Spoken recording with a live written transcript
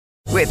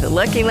With the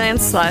Lucky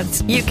Land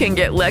Slots, you can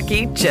get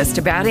lucky just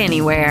about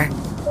anywhere.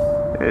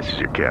 This is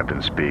your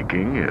captain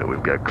speaking.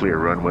 We've got clear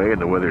runway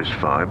and the weather's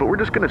fine, but we're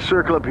just going to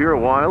circle up here a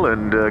while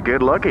and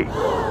get lucky.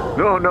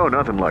 No,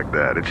 nothing like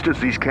that. It's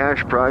just these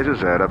cash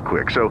prizes add up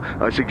quick. So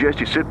I suggest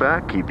you sit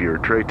back, keep your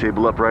tray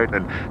table upright,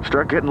 and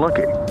start getting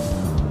lucky.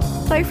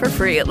 Play for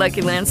free at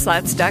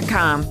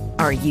LuckyLandSlots.com.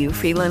 Are you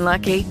feeling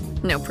lucky?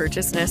 No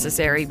purchase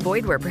necessary.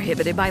 Void where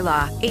prohibited by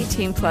law.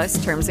 18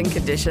 plus terms and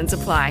conditions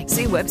apply.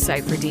 See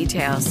website for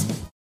details.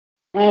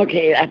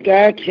 Okay, after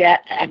our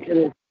chat, I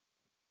took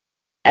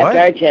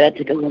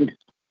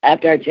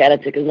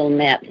a little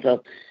nap.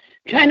 So,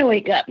 trying to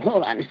wake up.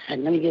 Hold on, let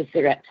me get a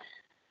cigarette.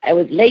 I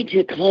was late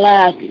to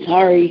class.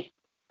 Sorry.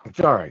 It's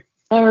all right.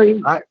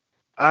 Sorry.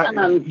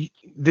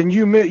 Then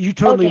you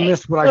totally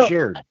missed what I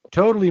shared.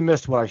 Totally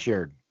missed what I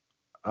shared.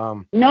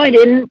 No, I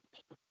didn't.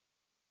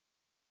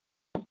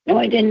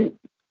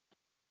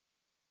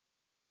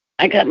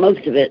 I got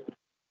most of it.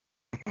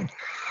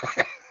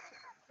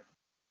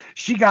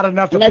 She got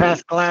enough to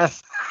pass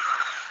class.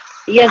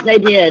 Yes, I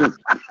did.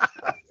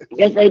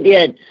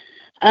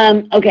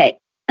 Okay.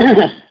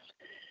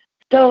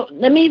 So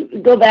let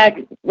me go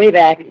way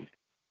back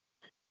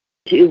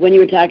to when you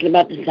were talking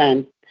about the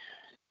sun.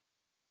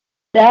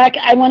 Back,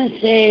 I want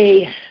to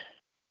say,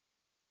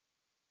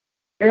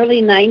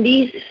 early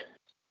 90s,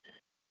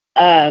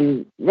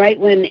 right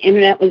when the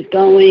internet was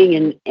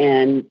going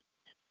and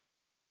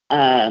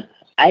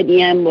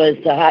IBM was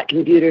the hot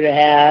computer to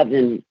have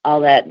and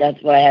all that.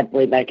 That's what I had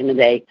way back in the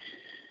day.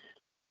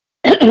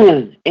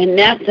 And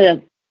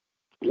NASA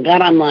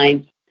got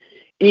online,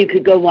 and you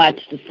could go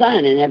watch the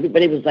sun, and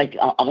everybody was like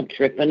all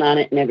tripping on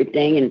it and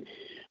everything. And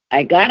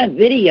I got a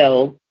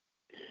video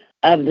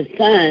of the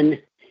sun,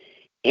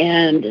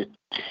 and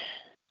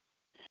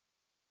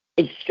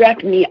it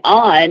struck me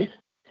odd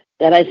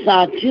that I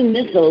saw 2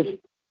 missiles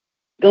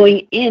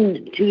going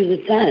into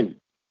the sun.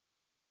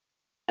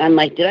 I'm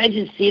like, did I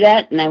just see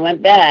that? And I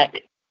went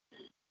back,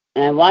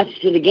 and I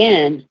watched it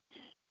again,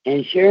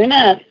 and sure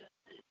enough,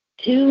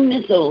 2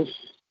 missiles.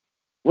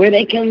 Where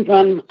they came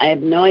from, I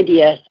have no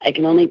idea. I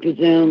can only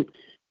presume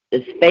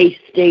the space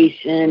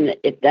station,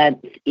 if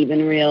that's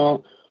even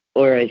real,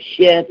 or a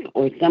ship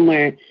or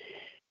somewhere,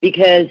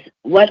 because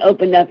what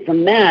opened up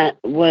from that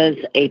was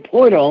a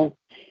portal,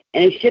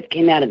 and a ship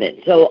came out of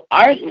it. So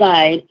our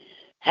side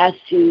has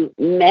to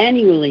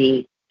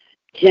manually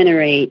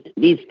generate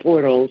these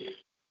portals,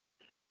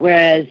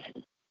 whereas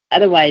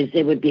otherwise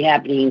they would be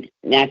happening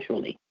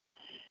naturally.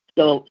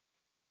 So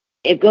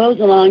it goes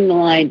along the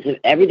lines of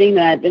everything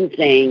that I've been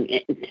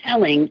saying and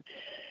telling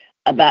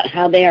about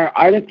how they are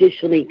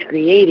artificially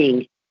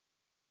creating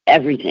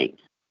everything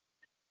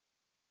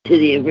to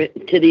the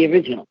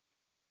original.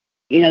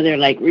 You know, they're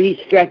like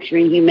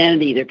restructuring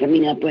humanity. They're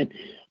coming up with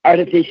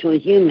artificial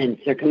humans.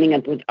 They're coming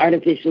up with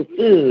artificial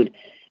food.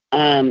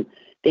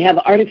 They have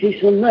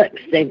artificial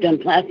looks. They've done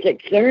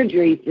plastic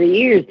surgery for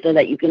years so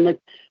that you can look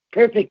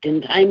perfect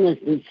and timeless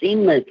and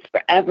seamless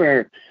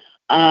forever.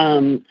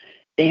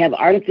 They have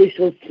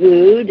artificial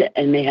food,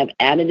 and they have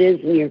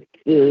additives in your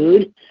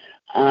food.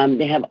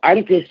 They have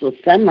artificial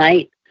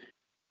sunlight,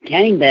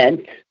 tanning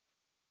beds,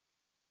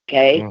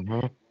 okay?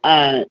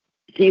 So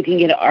you can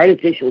get an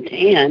artificial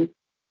tan.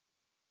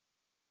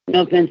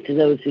 No offense to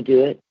those who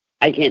do it.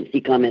 I can't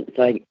see comments,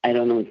 so I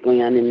don't know what's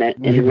going on in that.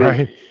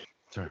 Right.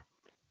 Sorry.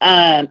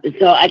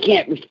 So I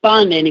can't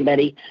respond to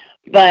anybody.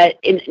 But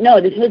no,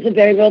 this was a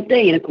very real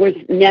thing. And of course,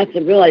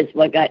 NASA realized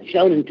what got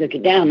shown and took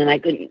it down, and I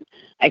couldn't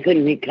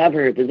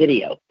recover the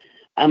video.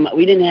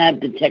 We didn't have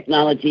the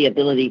technology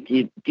ability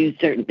to do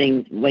certain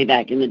things way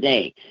back in the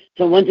day.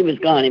 So once it was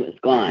gone, it was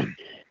gone.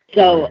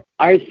 So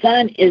our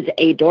sun is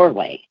a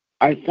doorway.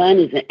 Our sun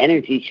is an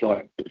energy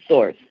source.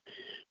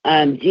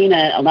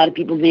 Gina, a lot of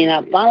people may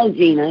not follow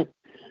Gina,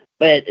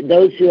 but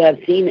those who have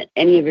seen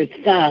any of her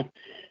stuff,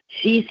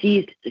 she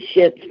sees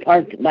ships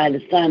parked by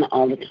the sun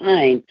all the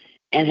time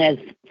and has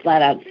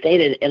flat out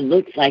stated it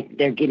looks like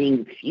they're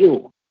getting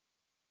fuel.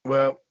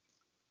 Well,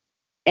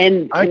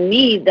 and to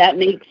me, that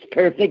makes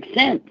perfect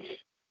sense.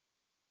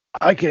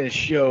 I can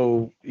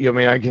show,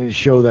 I can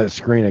show that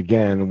screen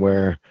again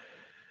where,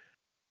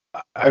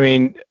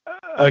 again,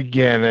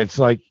 it's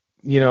like,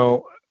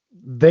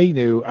 they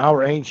knew,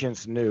 our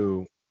ancients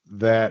knew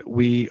that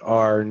we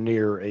are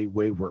near a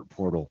wayward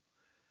portal.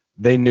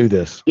 They knew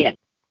this. Yeah.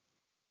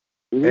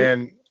 Mm-hmm.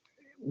 And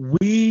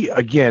we,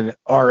 again,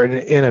 are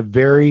in a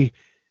very,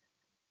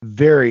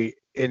 very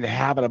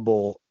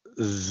inhabitable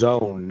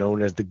zone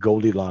known as the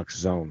Goldilocks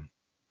zone.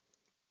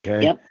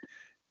 Okay. Yep.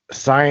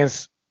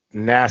 Science,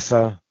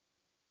 NASA,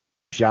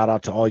 shout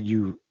out to all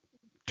you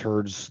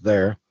turds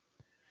there.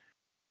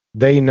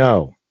 They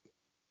know.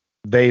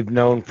 They've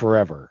known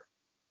forever.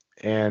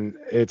 And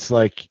it's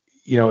like,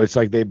 it's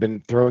like they've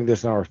been throwing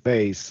this in our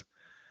face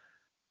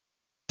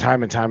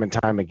time and time and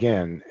time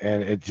again.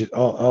 And it just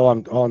all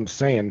I'm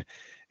saying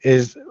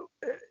is,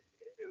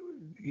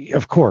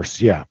 of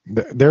course, yeah.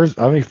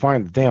 Let me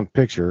find the damn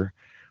picture.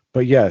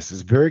 But yes,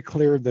 it's very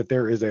clear that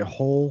there is a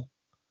hole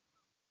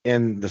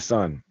in the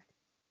sun.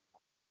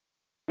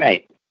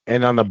 Right.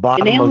 And on the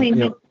bottom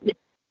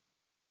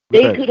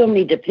They could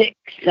only depict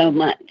so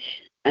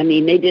much. I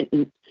mean,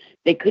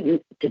 they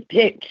couldn't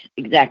depict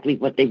exactly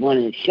what they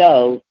wanted to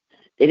show.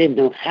 They didn't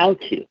know how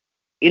to.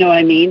 You know what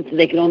I mean? So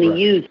they could only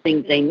use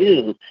things they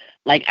knew.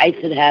 Like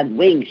Isis had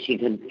wings, she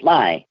could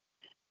fly.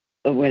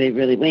 But were they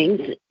really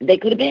wings? They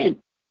could have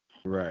been.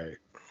 Right.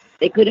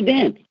 They could have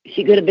been.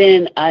 She could have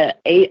been a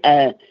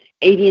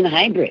avian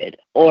hybrid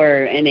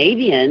or an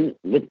avian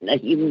with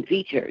human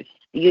features.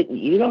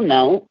 You don't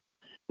know.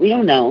 We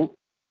don't know.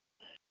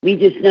 We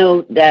just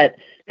know that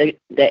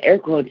the air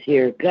quotes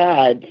here,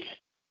 gods,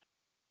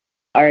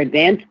 are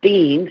advanced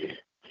beings.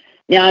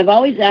 Now, I've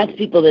always asked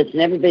people this,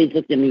 and everybody's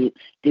looked at me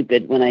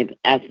stupid when I've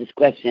asked this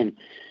question.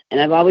 And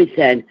I've always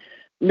said,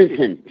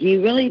 listen, do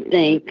you really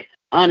think,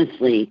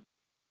 honestly,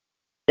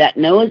 that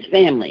Noah's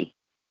family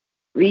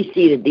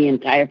reseeded the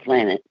entire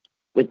planet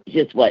with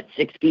just,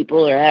 6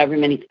 people or however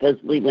many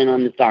supposedly went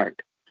on this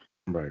ark?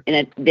 Right.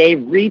 And they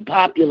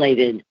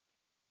repopulated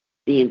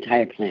the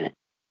entire planet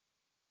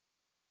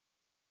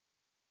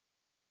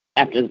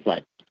after the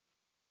flood.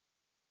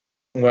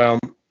 Well,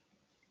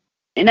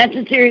 and that's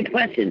a serious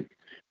question,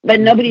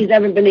 but nobody's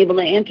ever been able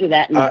to answer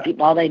that. And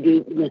people, all they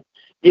do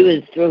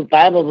is throw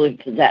Bible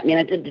verses at me.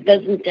 And I said, it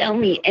doesn't tell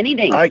me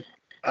anything.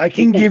 I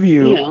can give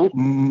you,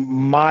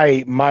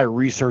 my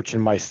research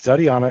and my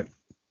study on it.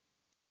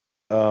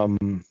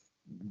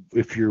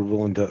 If you're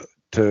willing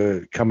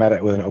to come at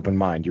it with an open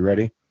mind. You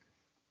ready?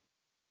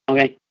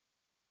 Okay.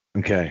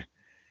 Okay.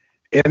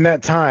 In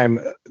that time,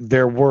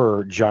 there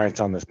were giants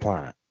on this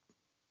planet.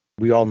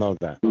 We all know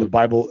that. The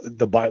Bible,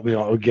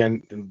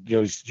 again,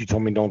 you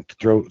told me don't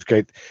throw,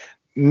 okay,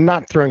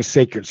 not throwing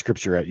sacred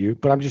scripture at you,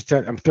 but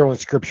I'm throwing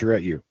scripture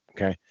at you,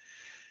 okay?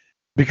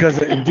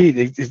 Because indeed,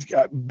 it's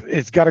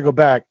got to go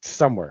back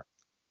somewhere,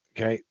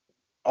 okay?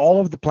 All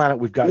over the planet,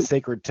 we've got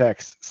sacred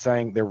texts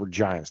saying there were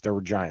giants, there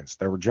were giants,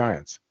 there were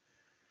giants.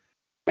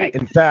 Right.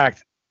 In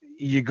fact,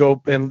 you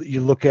go and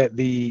you look at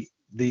the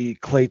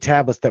clay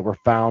tablets that were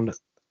found,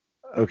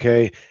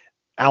 okay,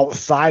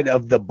 outside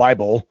of the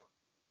Bible,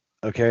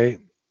 okay.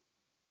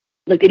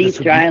 Look at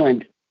Easter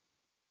Island.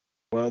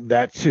 Well,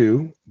 that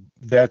too.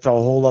 That's a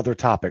whole other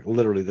topic.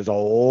 Literally, there's a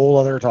whole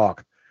other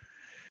talk.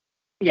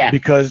 Yeah.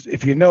 Because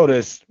if you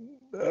notice,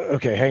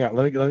 okay, hang on.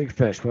 Let me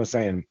finish what I'm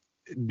saying.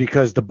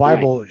 Because the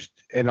Bible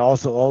and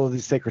also all of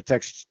these sacred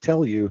texts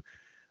tell you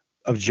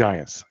of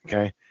giants,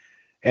 okay?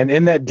 And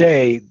in that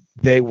day,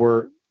 they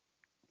were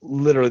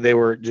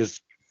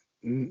just,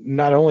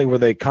 not only were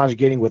they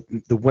conjugating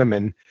with the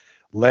women,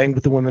 laying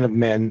with the women of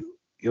men,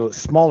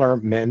 smaller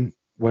men,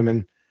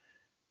 women,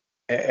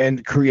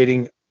 and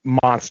creating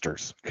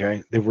monsters,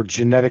 okay? They were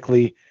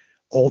genetically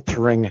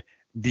altering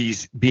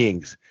these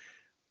beings.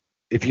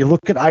 If you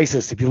look at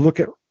Isis, if you look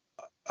at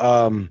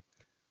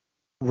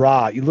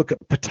Ra, you look at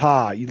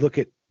Ptah, you look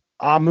at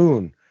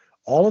Amun,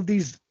 all of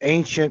these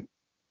ancient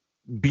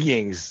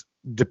beings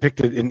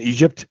depicted in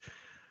Egypt,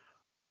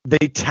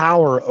 they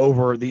tower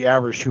over the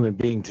average human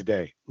being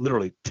today,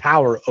 literally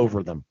tower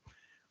over them.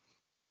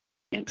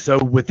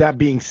 So with that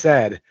being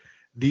said,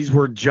 these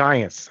were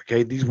giants,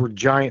 okay? These were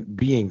giant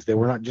beings. They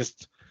were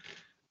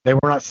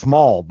not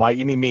small by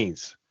any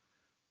means.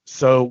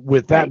 So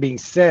with that being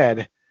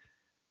said,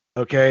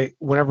 okay,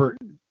 whenever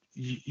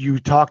you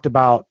talked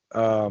about,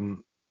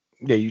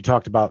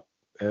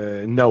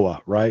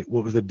 Noah, right?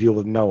 What was the deal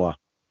with Noah?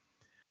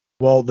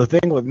 Well, the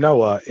thing with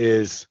Noah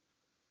is,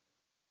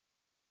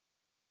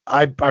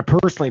 I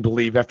personally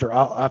believe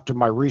after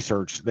my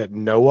research that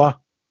Noah,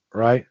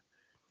 right,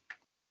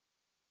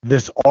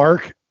 this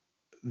ark,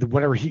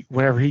 whenever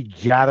he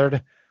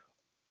gathered,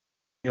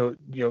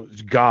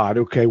 God,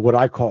 okay, what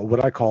I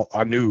call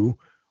Anu,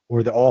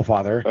 or the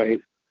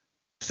Allfather,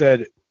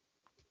 said,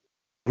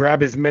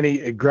 grab as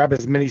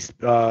many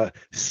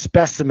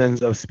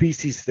specimens of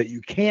species that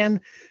you can,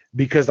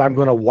 because I'm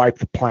going to wipe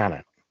the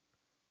planet.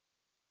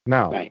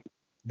 Now,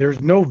 there's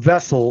no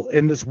vessel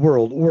in this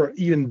world, or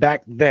even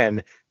back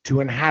then,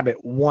 to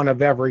inhabit one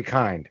of every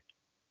kind,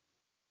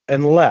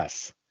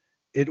 unless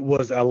it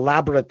was a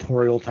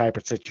laboratorial type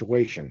of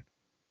situation.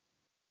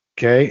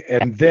 Okay,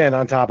 and then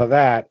on top of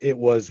that, it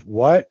was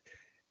what?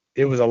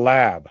 It was a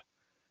lab.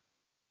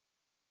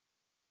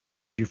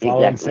 You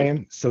follow what I'm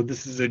saying? So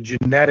this is a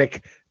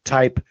genetic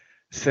type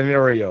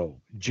scenario.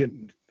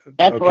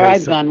 That's where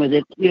I've gone with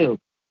it too.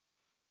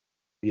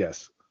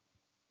 Yes.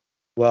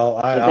 Well,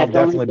 I'll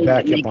definitely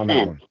back you up on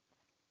that one.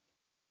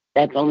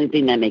 That's the only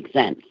thing that makes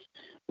sense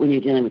when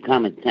you're dealing with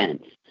common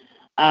sense.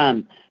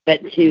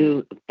 But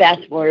to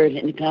fast forward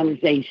in the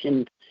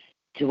conversation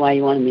to why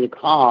you wanted me to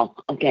call,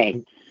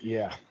 okay.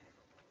 Yeah.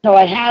 So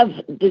I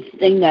have this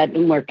thing that I've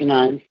been working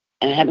on,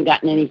 and I haven't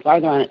gotten any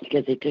farther on it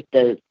because they took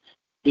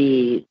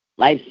the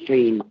live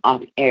stream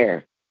off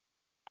air.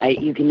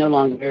 You can no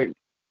longer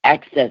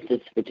access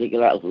this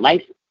particular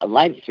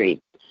live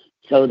stream,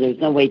 so there's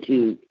no way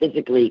to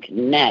physically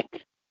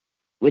connect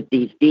with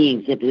these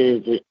beings if it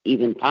is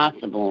even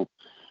possible.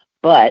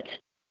 But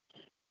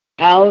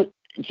how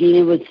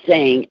Gina was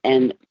saying,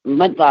 and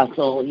Mud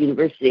Fossil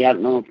University, I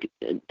don't know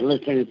if the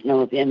listeners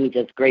know of him, he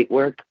does great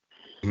work.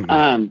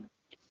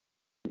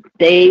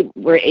 they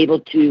were able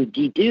to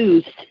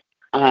deduce.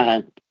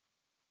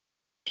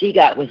 She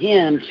got with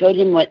him, showed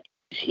him what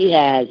she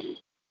has,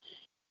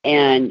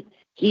 and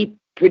he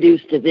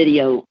produced a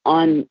video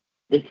on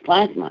this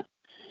plasma.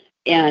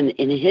 And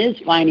in his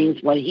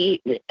findings, what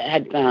he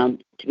had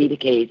found to be the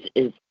case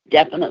is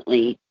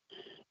definitely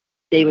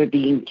they were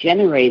being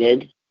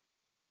generated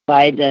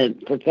by the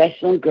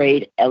professional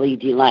grade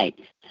LED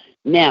lights.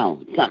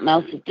 Now, something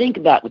else to think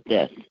about with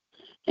this,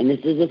 and this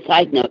is a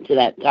side note to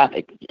that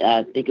topic.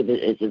 Think of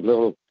it as a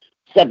little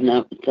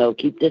sub-note, so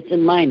keep this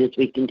in mind as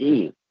we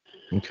continue.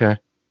 Okay.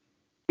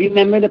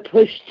 Remember the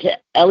push to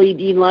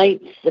LED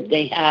lights that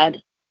they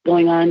had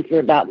going on for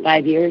about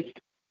 5 years?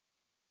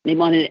 They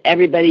wanted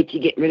everybody to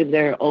get rid of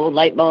their old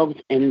light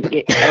bulbs and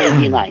get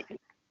LED lights.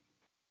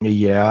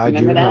 Yeah, I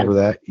do remember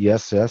that.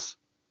 Yes, yes.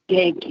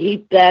 Okay,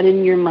 keep that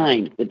in your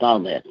mind with all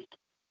this.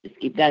 Just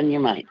keep that in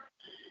your mind.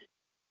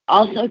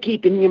 Also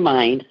keep in your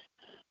mind,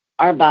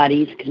 our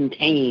bodies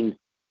contain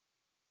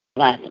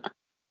plasma.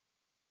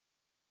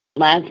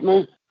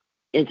 Plasma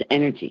is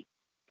energy.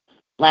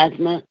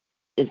 Plasma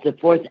is the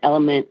fourth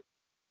element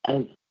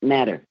of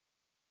matter.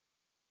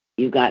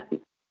 You've got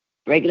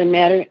regular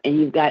matter and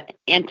you've got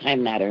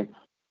antimatter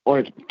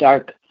or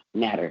dark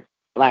matter,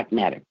 black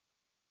matter.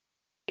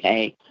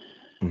 Okay?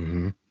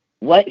 Mm-hmm.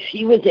 What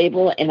she was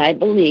able, and I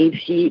believe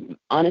she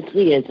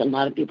honestly is, a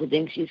lot of people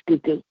think she's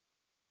cuckoo,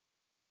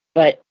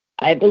 but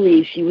I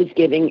believe she was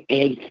giving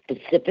a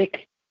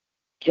specific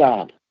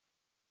job.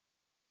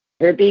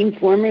 Her being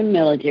former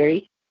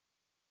military,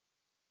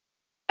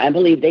 I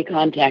believe they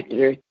contacted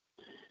her,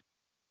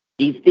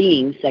 these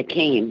beings that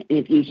came, and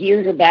if you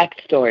hear her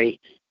backstory,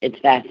 it's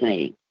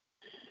fascinating.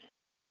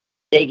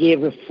 They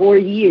gave her 4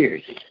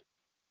 years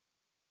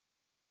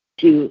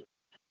to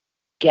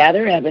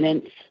gather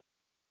evidence,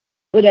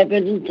 put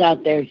evidence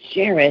out there,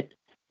 share it,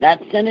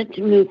 not send it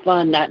to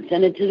MUFON, not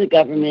send it to the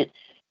government,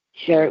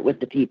 share it with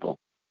the people.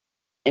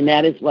 And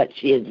that is what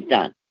she has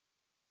done.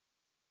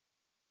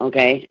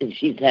 Okay? And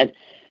she said,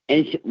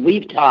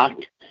 we've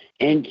talked,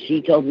 and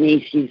she told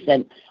me, she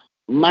said,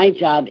 my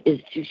job is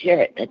to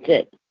share it. That's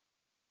it.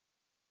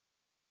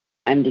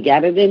 I'm to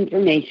gather the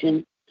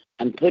information,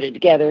 and put it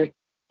together,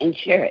 and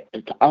share it.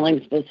 That's all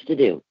I'm supposed to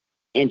do.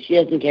 And she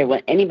doesn't care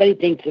what anybody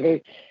thinks of her.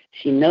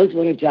 She knows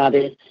what her job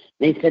is.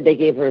 They said they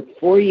gave her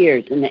 4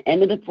 years, and the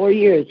end of the 4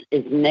 years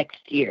is next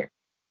year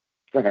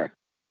for her.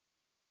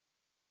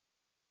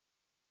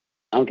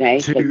 Okay,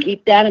 so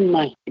keep that in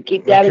mind.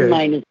 Keep that in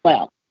mind as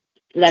well.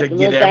 So that's to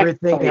get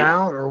everything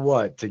out, or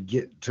what? To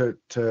get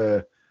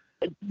to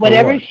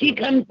whatever she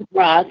comes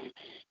across,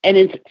 and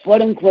is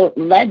quote unquote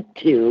led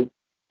to.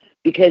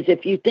 Because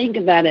if you think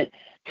about it,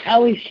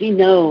 how does she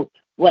know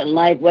what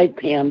live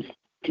webcams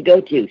to go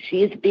to?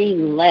 She is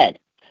being led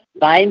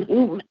by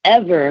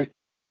whomever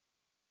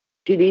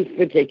to these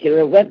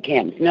particular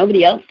webcams.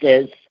 Nobody else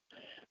is.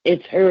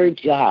 It's her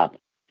job.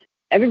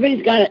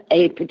 Everybody's got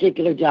a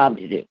particular job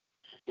to do.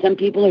 Some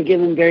people are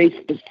given very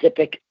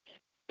specific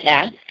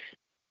tasks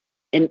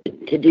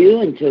to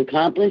do and to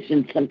accomplish,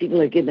 and some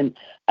people are given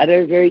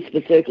other very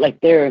specific,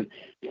 like there are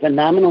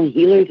phenomenal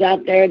healers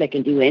out there that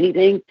can do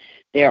anything.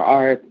 There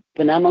are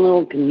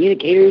phenomenal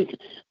communicators.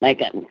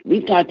 Like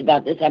we've talked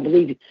about this, I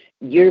believe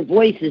your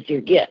voice is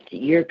your gift,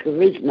 your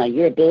charisma,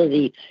 your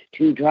ability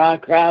to draw a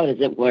crowd, as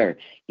it were,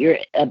 your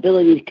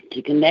ability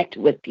to connect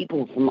with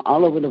people from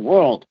all over the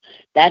world.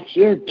 That's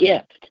your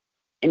gift,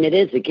 and it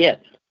is a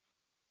gift,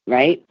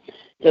 right?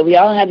 So we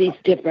all have these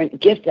different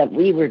gifts that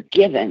we were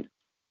given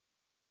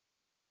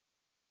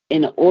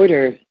in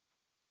order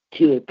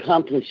to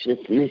accomplish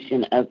this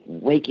mission of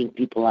waking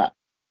people up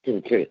to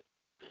the truth.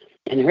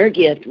 And her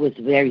gift was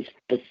very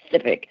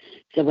specific.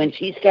 So when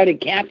she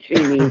started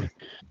capturing these,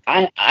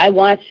 I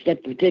watched a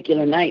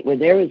particular night where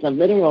there was a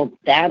literal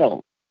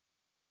battle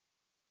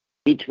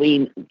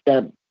between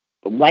the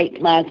white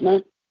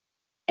plasma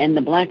and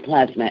the black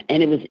plasma.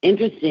 And it was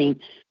interesting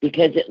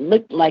because it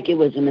looked like it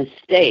was a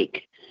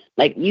mistake.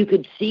 Like you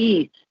could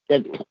see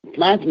the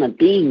plasma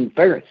being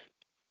birthed.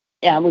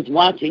 Yeah, I was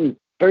watching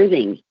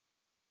birthing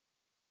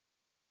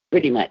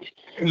pretty much.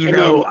 You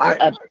know,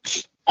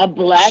 a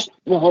black,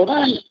 well, hold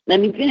on, let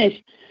me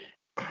finish.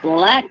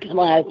 Black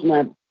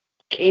plasma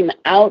came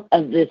out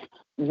of this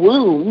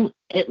womb.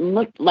 It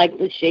looked like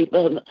the shape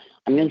of,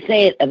 I'm going to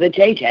say it, of a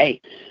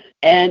JJ.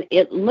 And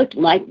it looked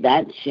like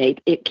that shape.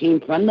 It came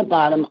from the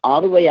bottom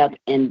all the way up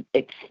and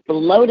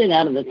exploded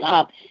out of the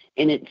top.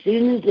 And as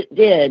soon as it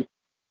did,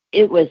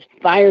 it was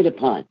fired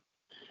upon.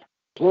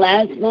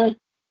 Plasma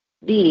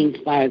beings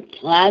fired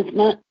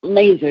plasma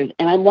lasers.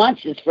 And I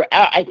watched this for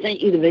hours. I sent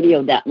you the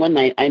video that one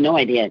night. I know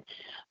I did.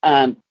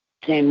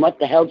 Saying, what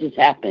the hell just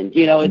happened?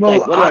 You know, it's well,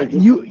 like, what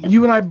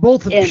you and I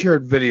both have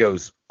shared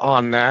videos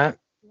on that,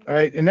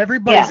 right? And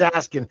everybody's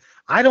asking.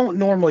 I don't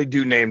normally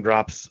do name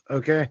drops,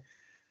 okay?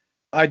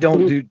 I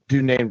don't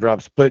do name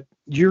drops, but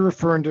you're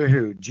referring to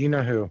who?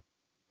 Gina who?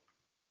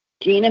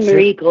 Gina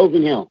Marie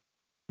Colvin-Hill.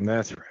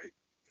 That's right.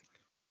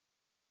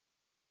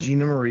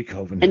 Gina Marie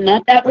Colvin-Hill. And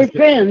not that we're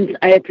friends.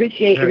 I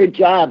appreciate her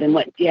job and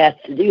what she has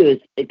to do is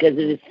because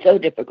it is so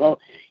difficult.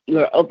 you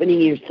are opening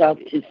yourself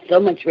to so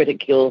much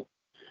ridicule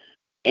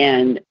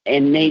and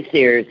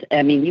naysayers.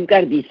 I mean, you've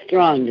got to be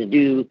strong to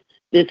do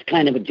this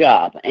kind of a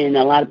job. And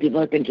a lot of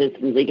people are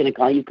consistently going to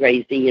call you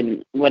crazy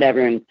and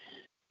whatever and,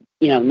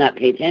 not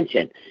pay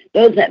attention.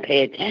 Those that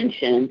pay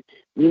attention,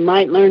 you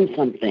might learn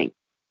something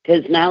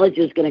because knowledge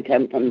is going to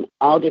come from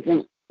all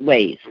different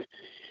ways.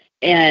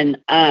 And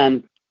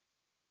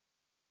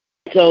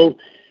so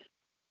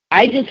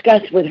I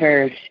discussed with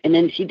her, and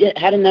then she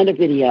had another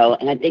video,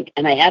 and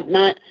I have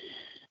not.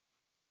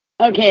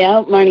 Okay, I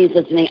hope Marnie's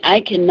listening.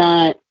 I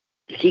cannot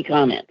see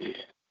comments,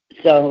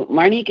 so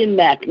Marnie can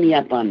back me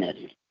up on this.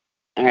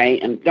 All right,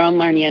 I'm throwing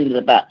Marnie under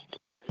the bus.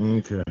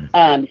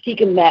 Okay. She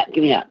can back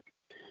me up.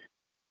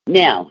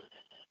 Now,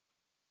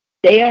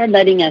 they are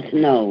letting us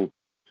know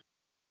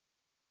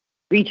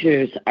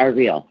creatures are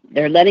real.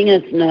 They're letting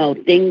us know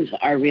things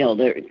are real.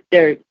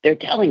 They're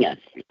telling us.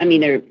 I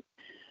mean, they're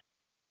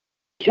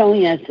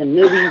showing us in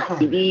movies,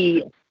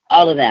 TV,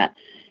 all of that.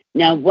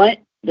 Now, what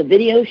the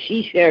video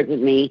she shared with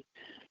me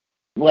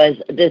was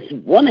this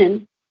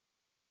woman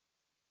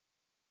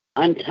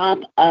on top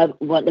of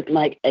what looked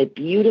like a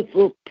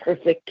beautiful,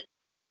 perfect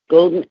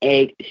golden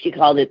egg. She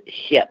called it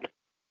ship.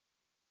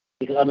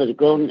 She called it a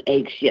golden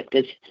egg ship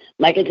because,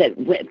 like I said,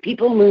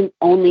 people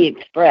only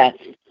express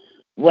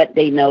what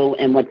they know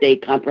and what they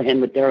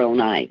comprehend with their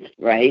own eyes,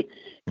 right?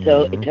 Mm-hmm.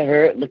 So to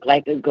her, it looked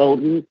like a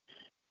golden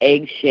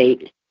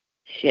egg-shaped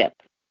ship.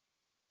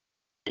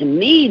 To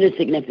me, the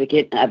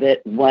significance of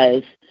it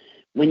was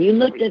when you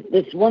looked at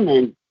this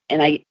woman,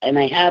 and I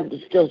have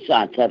the still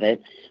shots of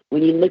it,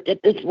 when you looked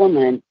at this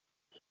woman,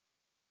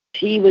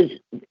 she was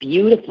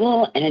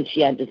beautiful, and she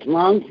had this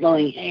long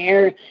flowing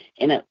hair,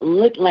 and it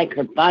looked like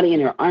her body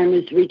and her arm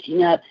was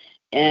reaching up,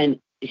 and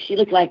she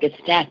looked like a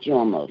statue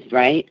almost,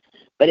 right?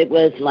 But it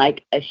was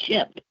like a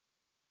ship,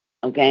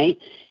 okay?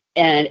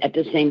 And at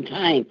the same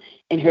time,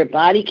 and her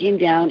body came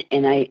down,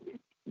 and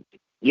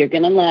you're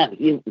going to laugh.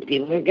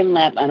 People are going to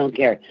laugh. I don't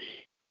care.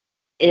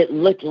 It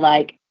looked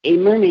like a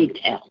mermaid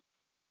tail.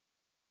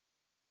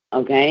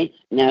 Okay?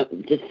 Now,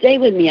 just stay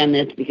with me on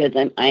this because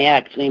I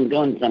actually am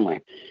going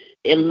somewhere.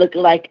 It looked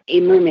like a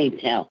mermaid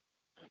tail.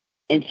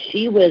 And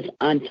she was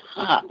on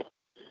top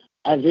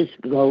of this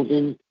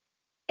golden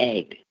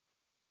egg.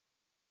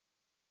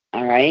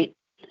 All right?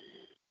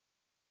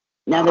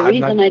 Now, the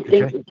reason I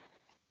think...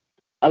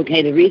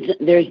 Okay, the reason...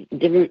 There's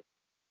different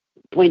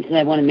points that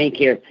I want to make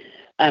here.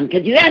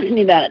 Because you asked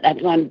me about it.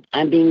 That's why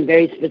I'm being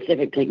very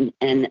specific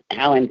in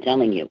how I'm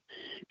telling you.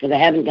 Because I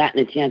haven't gotten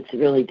a chance to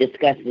really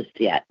discuss this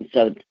yet.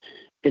 So it's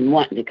been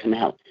wanting to come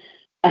out.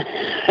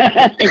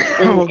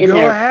 Well,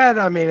 go ahead.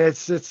 I mean,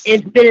 it's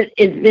been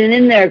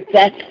in there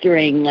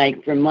festering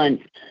like for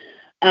months.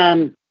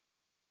 And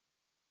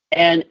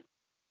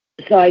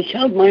so I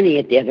showed Marnie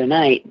it the other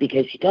night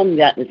because she told me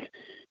about this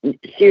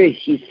series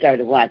she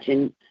started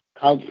watching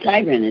called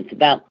Siren. It's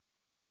about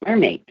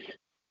mermaids.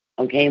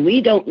 Okay, and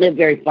we don't live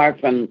very far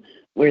from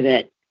where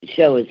that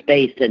show is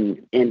based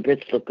in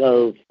Bristol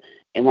Cove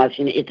in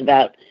Washington. It's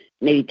about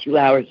maybe 2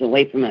 hours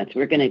away from us.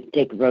 We're going to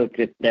take a road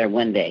trip there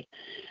one day.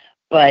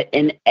 But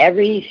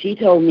she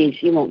told me,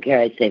 she won't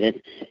care I say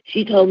this,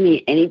 she told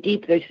me any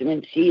deep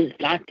fisherman she has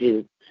talked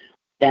to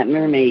that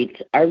mermaids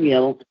are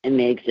real and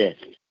they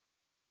exist.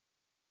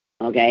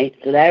 Okay,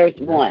 so there's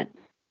one.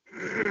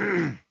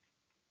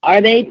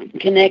 Are they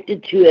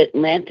connected to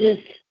Atlantis,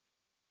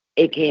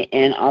 aka,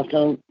 and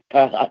also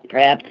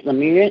perhaps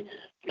Lemuria?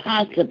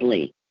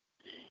 Possibly.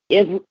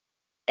 If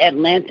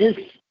Atlantis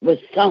was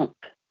sunk,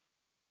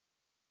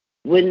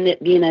 wouldn't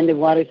it be an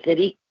underwater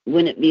city?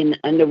 Wouldn't it be an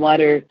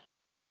underwater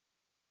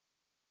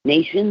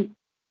nation?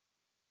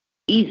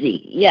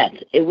 Easy. Yes,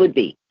 it would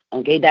be.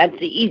 Okay, that's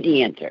the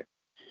easy answer.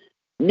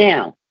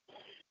 Now,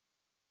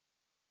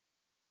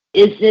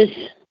 is this,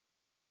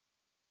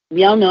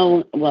 we all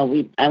know,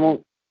 I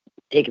won't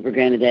take it for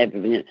granted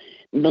that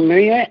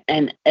Lemuria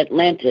and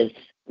Atlantis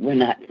were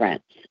not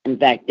friends. In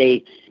fact,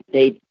 they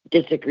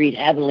disagreed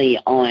heavily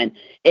on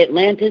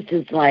Atlantis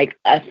is like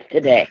us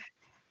today.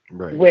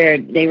 Right. Where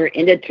they were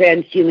into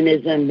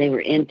transhumanism, they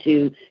were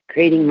into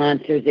creating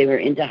monsters, they were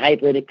into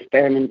hybrid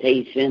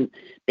experimentation,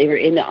 they were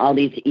into all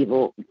these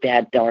evil,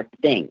 bad, dark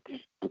things.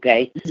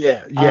 Okay.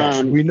 Yeah.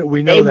 Yes. We know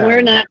they that.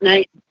 Were not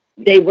nice.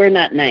 They were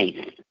not nice.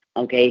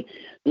 Okay.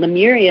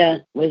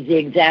 Lemuria was the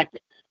exact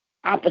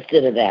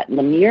opposite of that.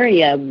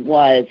 Lemuria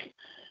was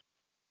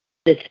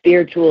the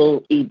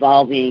spiritual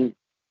evolving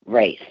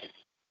race.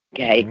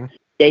 Okay. Mm-hmm.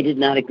 They did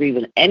not agree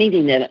with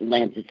anything that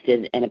Atlantis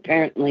did, and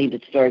apparently the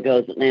story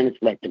goes Atlantis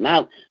wiped them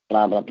out,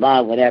 blah, blah,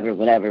 blah,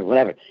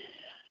 whatever.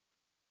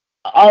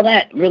 All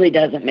that really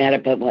doesn't matter,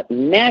 but what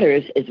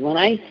matters is when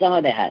I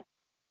saw that,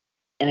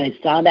 and I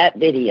saw that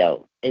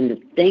video, and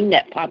the thing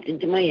that popped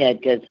into my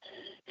head, because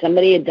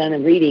somebody had done a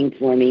reading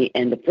for me,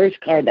 and the first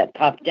card that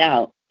popped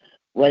out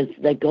was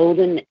the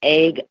golden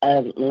egg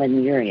of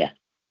Lemuria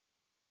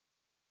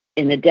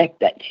in the deck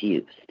that she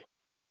used.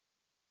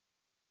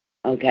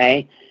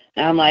 Okay?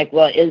 And I'm like,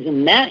 well,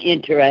 isn't that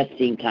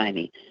interesting,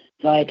 Tiny?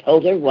 So I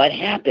told her what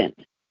happened,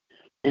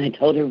 and I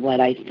told her what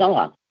I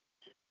saw.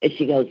 And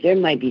she goes, there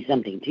might be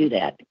something to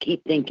that.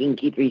 Keep thinking,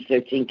 keep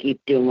researching, keep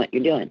doing what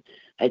you're doing.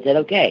 I said,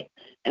 okay.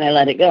 And I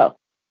let it go.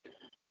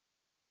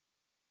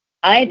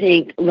 I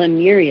think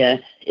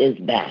Lemuria is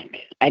back.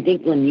 I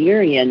think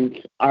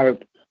Lemurians are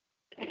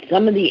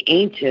some of the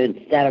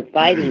ancients that are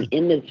fighting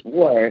in this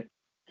war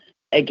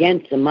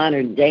against the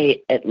modern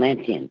day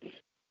Atlanteans.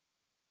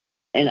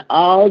 And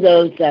all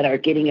those that are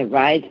getting a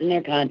rise in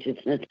their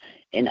consciousness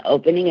and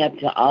opening up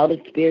to all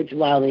the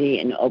spirituality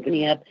and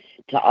opening up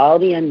to all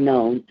the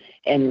unknown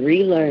and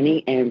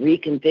relearning and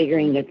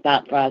reconfiguring their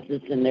thought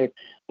process and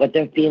what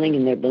they're feeling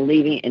and they're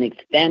believing and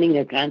expanding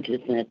their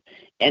consciousness.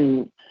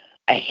 And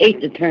I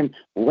hate the term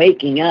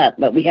waking up,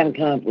 but we haven't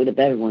come up with a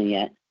better one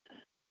yet,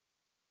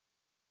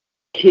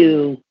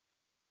 to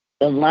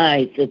the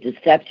lies, the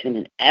deception,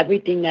 and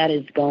everything that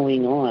is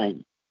going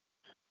on.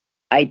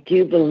 I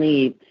do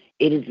believe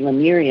it is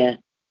Lemuria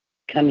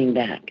coming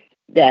back.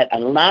 That a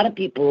lot of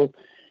people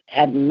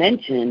have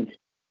mentioned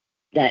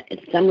that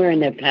somewhere in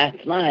their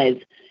past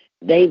lives,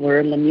 they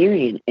were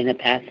Lemurian in a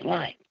past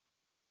life.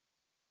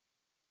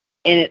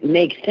 And it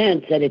makes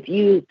sense that if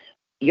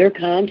your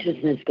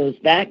consciousness goes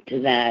back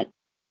to that,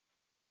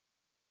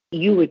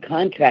 you would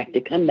contract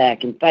to come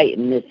back and fight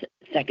in this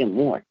second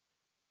war.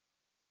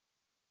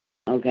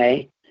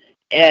 Okay?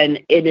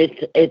 And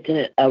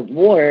it's a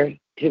war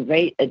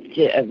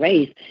to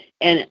erase.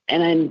 And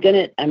I'm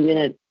gonna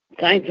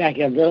sidetrack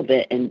you a little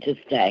bit and just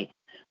say,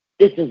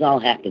 this has all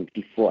happened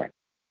before.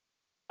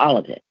 All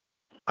of it.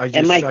 I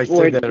said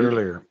that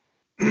earlier.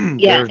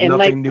 Yeah, There's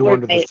nothing new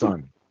under the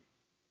sun.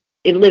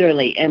 It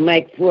literally, and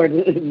Mike Ford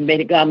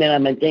made a comment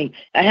on my thing.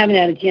 I haven't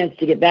had a chance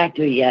to get back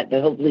to it yet,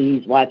 but hopefully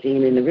he's watching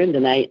it in the room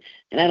tonight,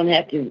 and I don't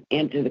have to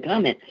answer the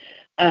comment.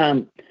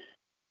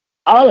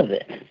 All of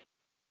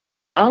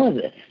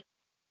this,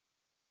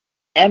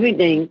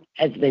 everything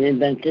has been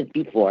invented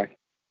before.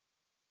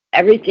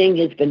 Everything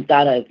has been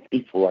thought of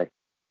before.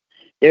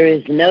 There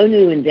is no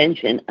new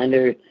invention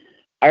under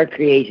our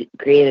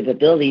creative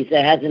abilities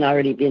that hasn't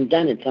already been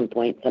done at some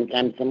point,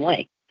 sometime, some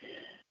way.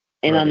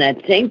 And on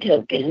that same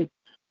token,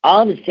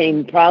 all the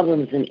same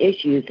problems and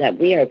issues that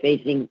we are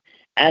facing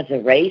as a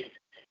race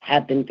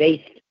have been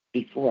faced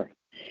before.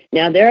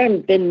 Now, there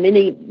have been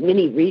many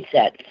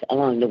resets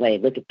along the way.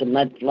 Look at the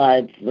mud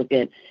floods, look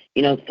at,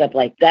 stuff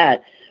like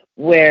that,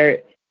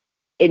 where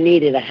it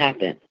needed to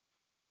happen.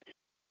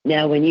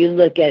 Now, when you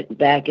look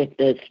back at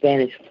the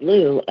Spanish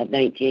flu of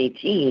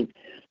 1918,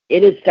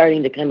 it is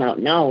starting to come out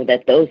now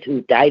that those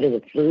who died of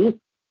the flu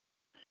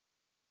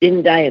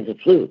didn't die of the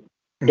flu.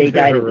 They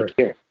died of the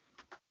cure.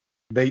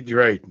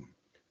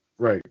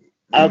 Right.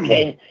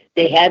 Okay.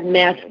 They had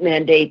mask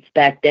mandates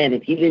back then.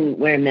 If you didn't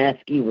wear a mask,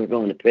 you were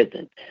going to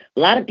prison. A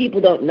lot of people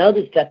don't know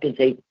this stuff because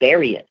they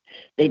bury it.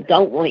 They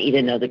don't want you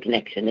to know the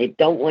connection. They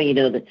don't want you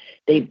to know that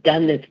they've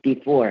done this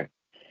before.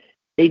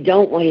 They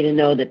don't want you to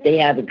know that they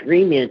have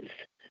agreements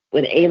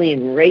with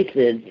alien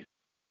races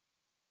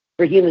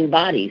for human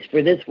bodies,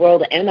 for this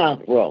world and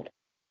off-world,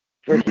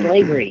 for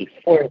slavery.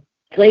 For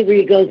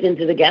slavery goes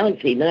into the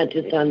galaxy, not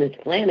just on this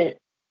planet.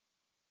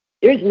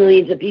 There's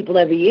millions of people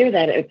every year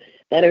that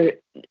are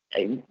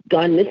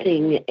gone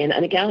missing and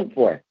unaccounted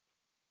for,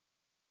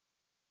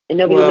 and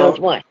nobody knows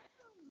why.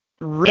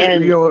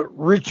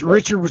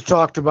 Richard was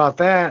talked about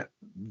that,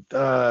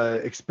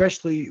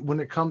 especially when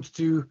it comes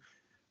to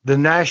the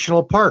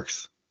national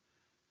parks.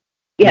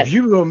 Yes. If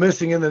you go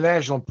missing in the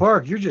national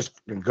park, you're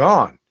just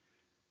gone.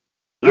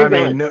 You're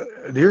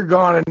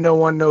gone, and no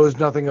one knows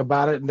nothing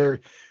about it. And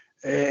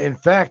in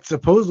fact,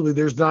 supposedly,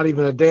 there's not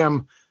even a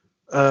damn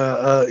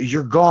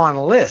you're gone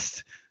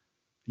list.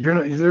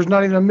 There's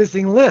not even a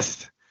missing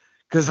list,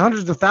 because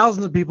hundreds of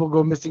thousands of people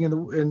go missing in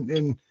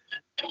the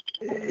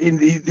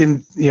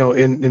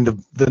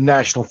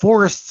national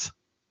forests.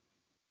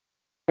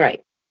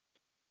 Right.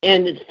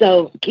 And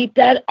so keep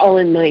that all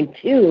in mind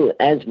too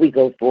as we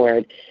go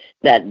forward,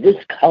 that this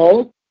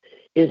cull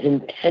is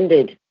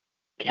intended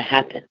to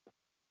happen.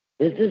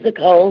 This is a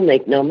cull,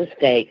 make no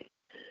mistake.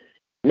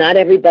 Not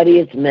everybody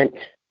is meant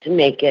to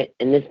make it,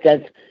 and this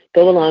does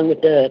go along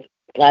with the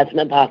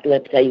plasma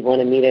apocalypse that you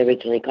wanted me to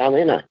originally call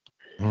in on.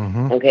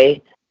 Mm-hmm.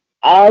 Okay?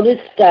 All this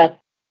stuff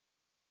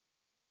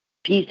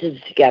pieces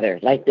together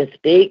like this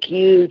big,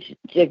 huge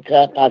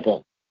jigsaw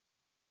puzzle.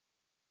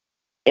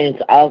 And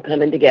it's all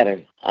coming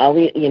together.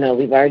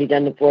 We've already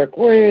done the four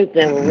corners,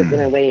 then we're working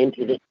our way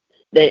into the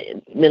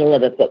middle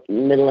of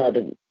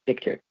the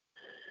picture.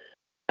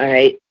 All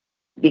right?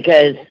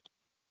 Because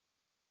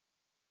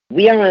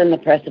we are on the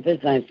precipice,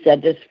 and I've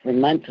said this for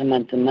months and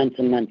months and months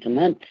and months and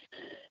months,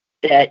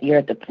 that you're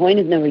at the point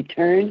of no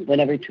return.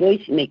 Whatever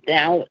choice you make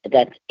now,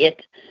 that's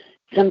it.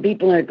 Some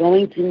people are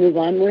going to move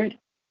onward,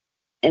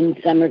 and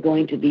some are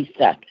going to be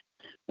stuck.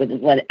 With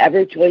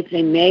whatever choice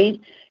they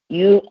made,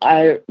 you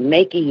are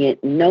making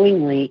it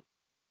knowingly.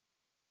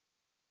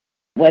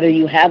 Whether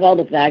you have all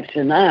the facts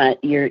or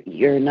not,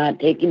 you're not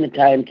taking the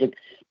time to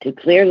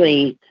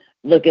clearly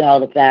look at all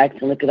the facts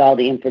and look at all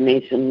the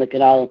information, look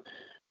at all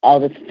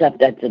the stuff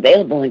that's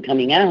available and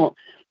coming out.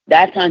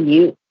 That's on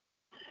you.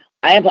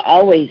 I have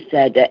always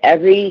said that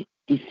every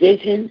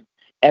decision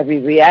Every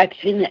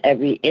reaction,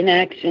 every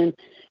inaction,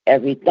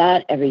 every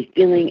thought, every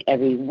feeling,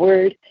 every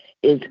word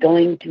is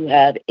going to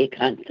have a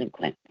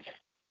consequence.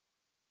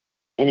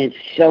 And it's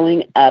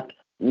showing up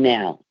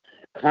now.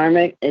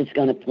 Karma is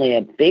going to play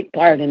a big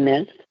part in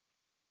this,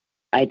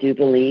 I do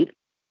believe.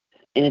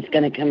 And it's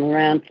going to come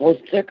around full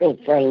circle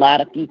for a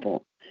lot of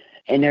people.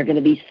 And they're going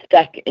to be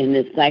stuck in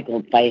this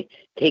cycle by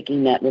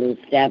taking that little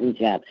stabbing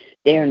jab.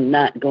 They're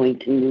not going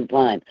to move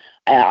on.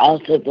 I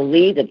also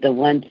believe that the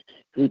ones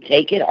who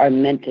take it are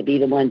meant to be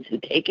the ones who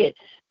take it.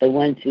 The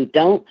ones who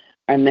don't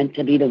are meant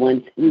to be the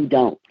ones who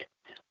don't.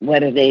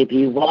 Whether they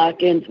be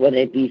walk-ins, whether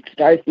they be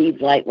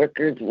starseeds, light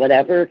workers,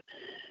 whatever,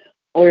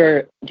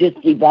 or just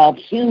evolved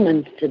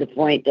humans to the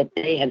point that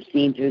they have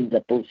seen through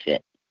the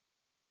bullshit.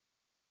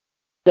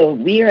 So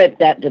we are at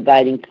that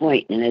dividing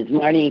point, and as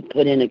Marty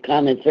put in the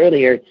comments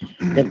earlier,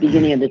 the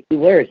beginning of the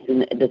two earths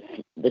and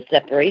the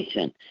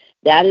separation,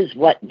 that is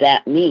what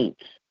that means.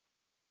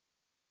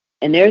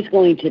 And there's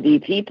going to be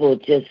people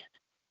just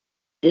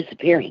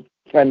disappearing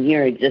from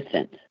your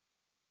existence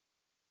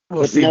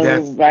with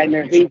no rhyme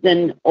or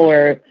reason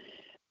or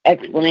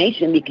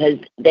explanation because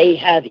they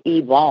have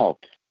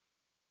evolved.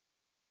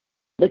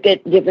 Look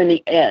at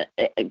different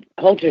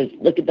cultures.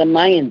 Look at the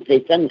Mayans.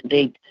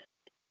 They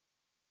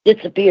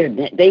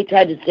disappeared. They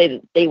tried to say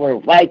that they were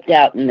wiped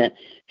out and the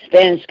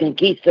Spanish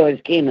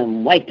conquistadors came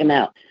and wiped them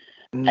out.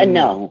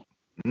 No.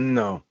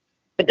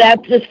 But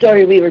that's the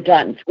story we were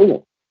taught in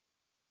school.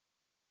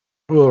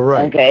 Well,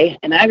 right. Okay,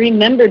 and I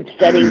remembered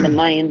studying the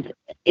Mayans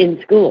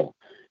in school,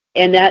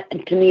 and that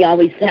to me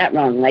always sat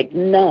wrong. Like,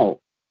 no,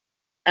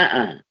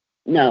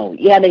 no.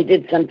 Yeah, they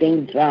did some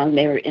things wrong.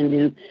 They were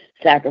into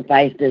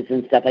sacrifices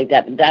and stuff like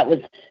that, but that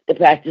was the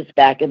practice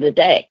back in the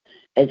day.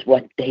 Is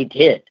what they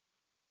did.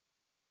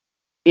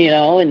 You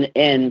know,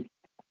 and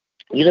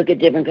you look at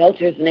different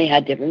cultures, and they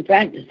had different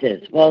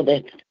practices. Well,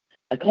 that's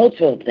a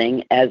cultural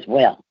thing as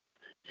well.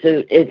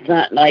 So it's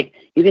not like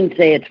you can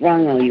say it's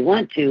wrong all you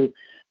want to,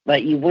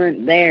 but you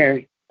weren't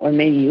there, or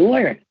maybe you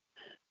were,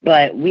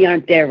 but we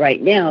aren't there right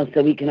now,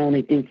 so we can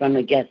only do from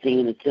a guessing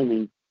and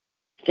assuming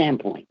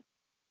standpoint.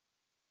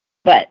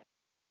 But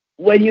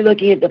when you're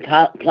looking at the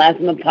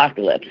plasma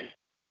apocalypse,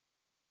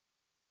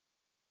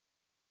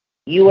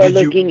 you are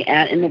looking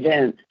at an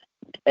event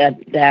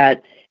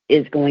that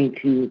is going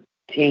to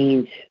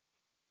change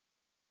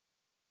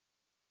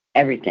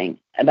everything,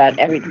 about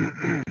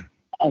everything.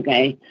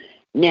 Okay?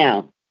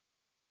 Now,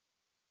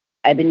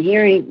 I've been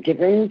hearing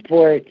different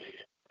reports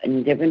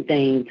and different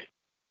things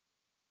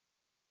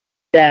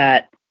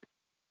that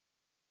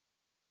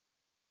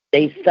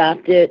they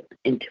stopped it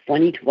in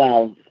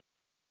 2012.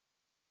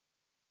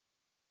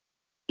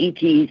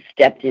 ET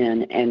stepped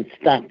in and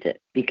stopped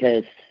it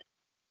because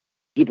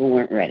people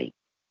weren't ready.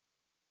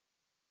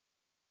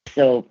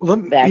 So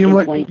back in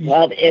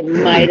 2012, it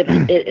might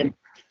have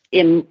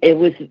it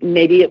was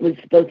maybe it was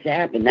supposed to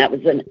happen. That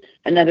was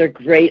another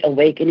great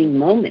awakening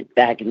moment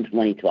back in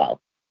 2012,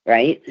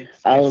 right?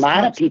 A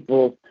lot of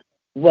people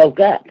woke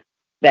up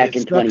back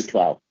in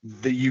 2012.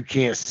 That you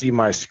can't see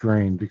my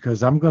screen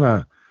because I'm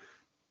gonna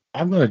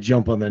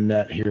jump on the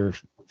net here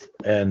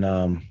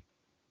and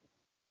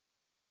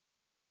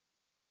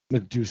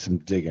do some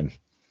digging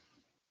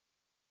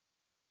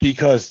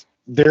because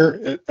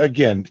there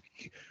again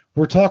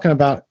we're talking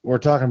about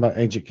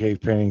ancient cave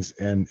paintings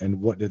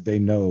and what did they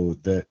know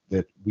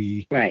that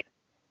we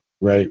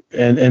right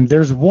and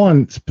there's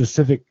one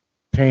specific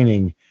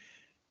painting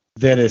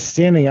that is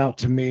standing out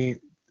to me.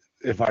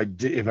 If I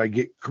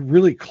get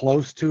really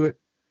close to it,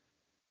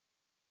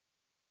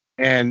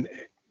 and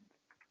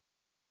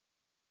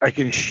I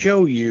can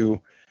show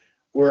you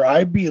where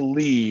I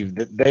believe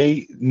that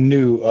they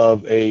knew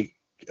of a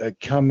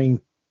coming,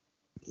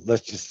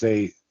 let's just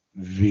say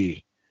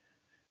V.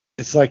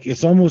 It's like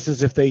it's almost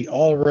as if they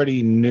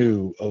already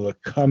knew of a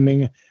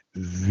coming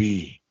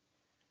V.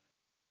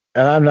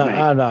 And I'm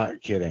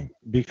not kidding,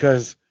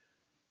 because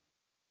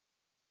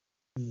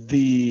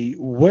the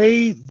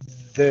way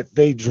that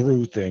they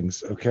drew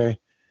things, okay?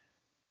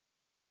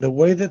 The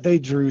way that they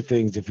drew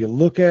things, if you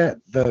look at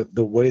the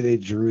way they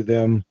drew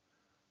them,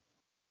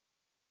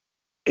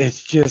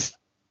 it's just,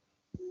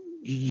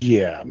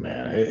 yeah,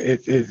 man.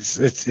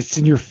 It's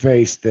in your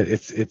face that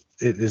it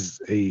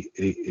is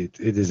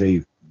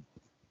a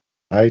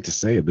I hate to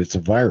say it, but it's a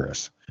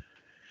virus.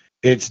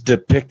 It's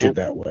depicted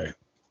that way.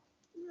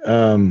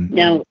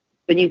 Now,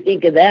 when you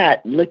think of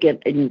that, look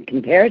at in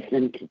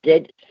comparison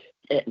to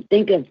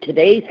think of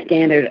today's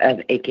standard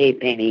of a cave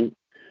painting.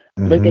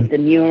 Mm-hmm. Look at the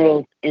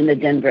murals in the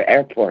Denver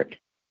airport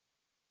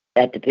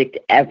that depict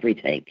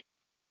everything.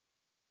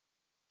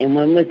 And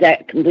when was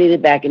that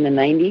completed? Back in the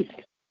 90s?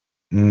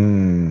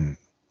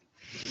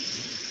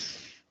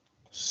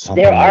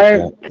 There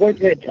are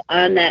portraits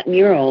on that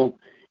mural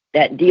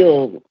that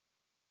deal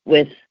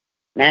with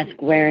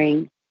mask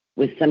wearing,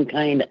 with some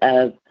kind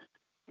of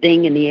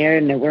thing in the air,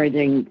 and they're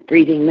wearing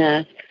breathing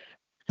masks.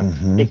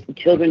 Mm-hmm. The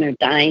children are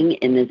dying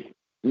in this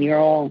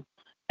mural.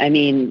 I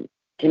mean,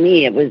 to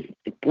me, it was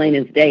plain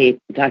as day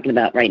talking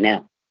about right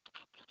now.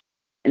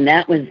 And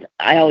that was,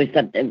 I always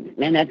thought,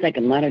 man, that's like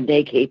a modern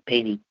day cave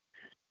painting.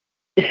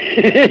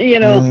 You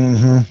know,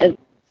 Mm-hmm.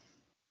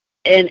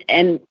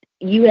 and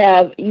you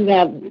have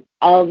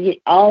all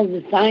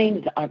the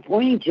signs are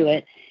pointing to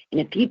it,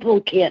 and if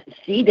people can't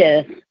see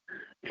this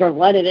for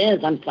what it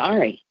is, I'm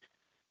sorry.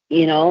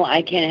 You know,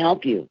 I can't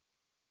help you.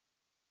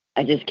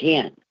 I just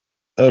can't.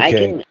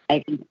 Okay.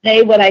 I can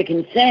say what I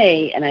can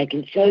say, and I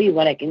can show you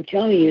what I can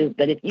show you,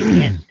 but if you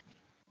can't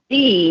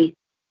see,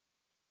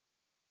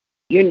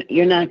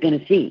 you're not going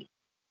to see.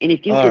 And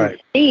if you All can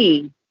right.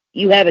 see,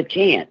 you have a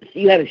chance.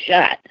 You have a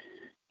shot.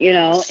 You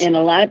know, and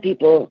a lot of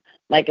people,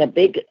 like a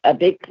big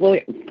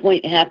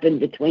point happened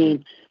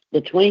between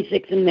the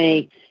 26th of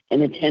May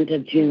and the 10th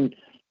of June,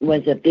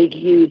 was a big,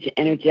 huge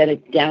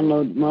energetic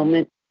download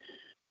moment,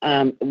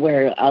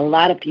 where a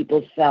lot of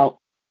people felt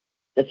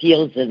the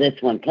feels of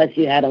this one. Plus,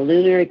 you had a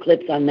lunar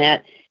eclipse on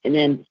that, and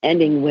then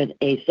ending with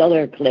a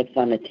solar eclipse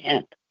on the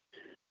 10th.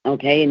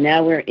 Okay, and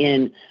now we're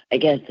in, I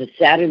guess, the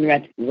Saturn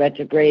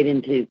retrograde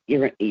into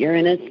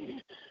Uranus.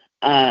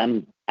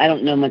 I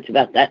don't know much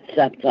about that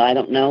stuff, so I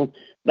don't know,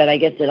 but I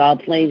guess it all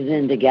plays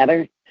in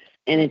together,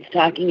 and it's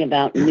talking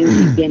about new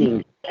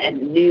beginnings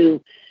and new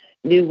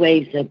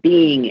ways of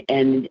being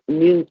and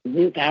new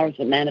powers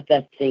of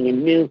manifesting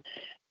and new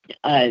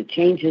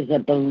changes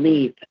of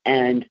belief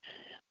and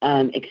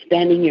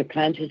expanding your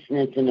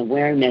consciousness and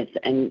awareness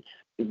and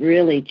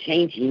really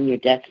changing your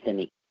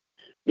destiny,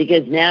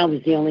 because now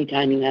is the only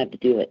time you have to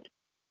do it.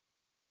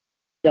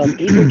 So if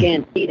people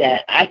can't see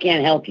that, I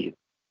can't help you.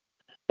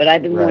 But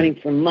I've been Right. warning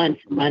for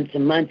months, months,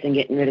 and months, and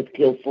getting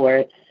ridiculed for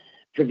it,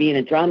 for being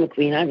a drama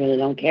queen. I really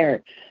don't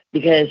care,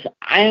 because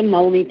I am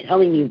only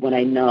telling you what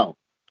I know.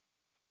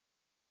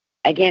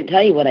 I can't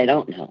tell you what I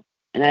don't know,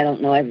 and I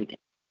don't know everything.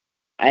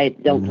 I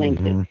don't claim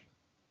to. Mm-hmm.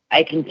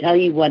 I can tell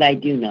you what I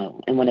do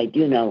know, and what I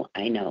do know,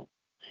 I know.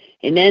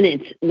 And then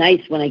it's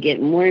nice when I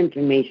get more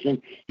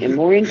information and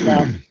more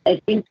intel.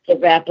 It seems to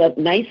wrap up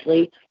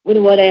nicely with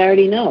what I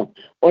already know.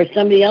 Or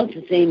somebody else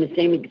is saying the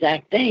same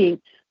exact thing,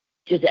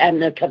 just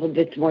adding a couple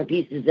bits more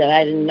pieces that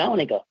I didn't know.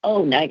 And I go,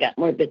 oh, now I got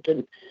more bits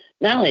of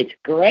knowledge.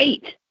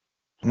 Great.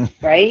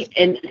 Right?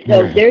 And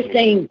so Right. they're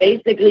saying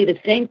basically the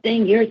same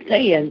thing you're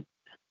saying,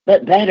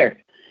 but better.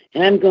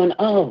 And I'm going,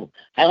 oh,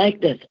 I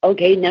like this.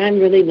 Okay, now I'm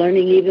really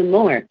learning even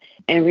more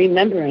and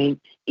remembering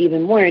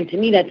even more. And to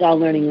me, that's all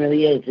learning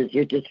really is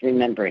you're just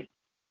remembering.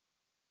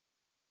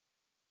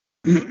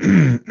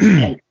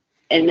 And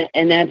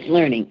that's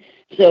learning.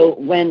 So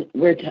when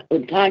we're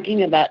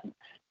talking about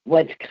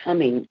what's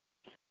coming,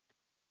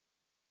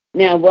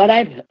 now what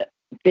I've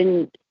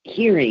been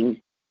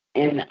hearing,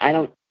 and I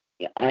don't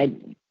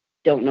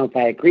know if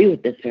I agree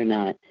with this or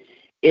not,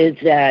 is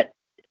that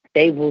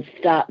they will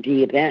stop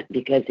the event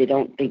because they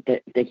don't think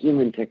that the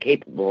humans are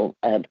capable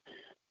of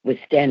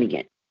withstanding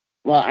it.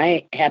 Well,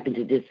 I happen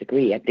to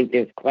disagree. I think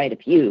there's quite a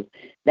few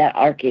that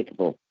are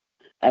capable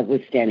of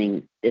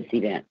withstanding this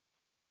event.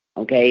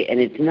 Okay, and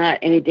it's not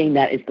anything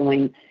that is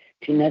going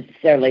to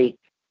necessarily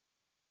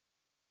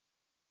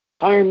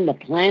harm the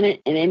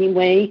planet in any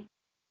way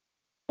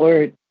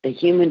or the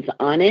humans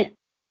on it.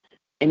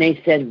 And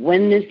they said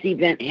when this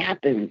event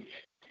happens,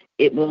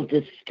 it will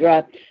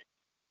disrupt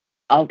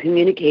all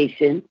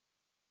communication.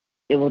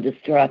 It will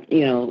disrupt,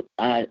 your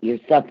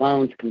cell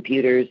phones,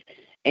 computers,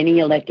 any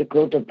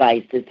electrical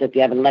devices. So if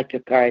you have an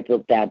electric car, I feel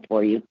bad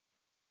for you.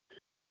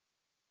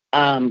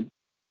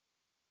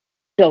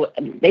 So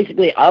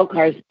basically, all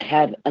cars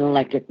have an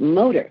electric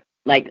motor,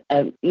 like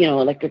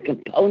electric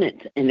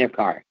components in their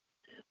car.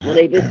 Will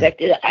they be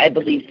affected? I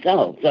believe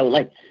so. So,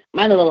 like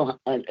my little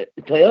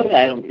Toyota,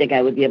 I don't think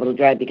I would be able to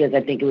drive because I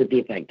think it would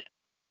be affected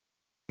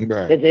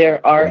Right. because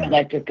there are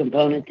electric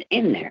components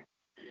in there.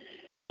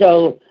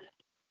 So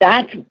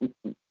that's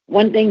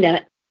one thing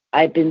that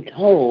I've been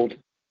told,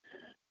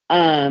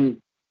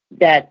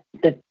 that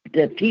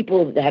the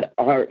people that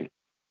are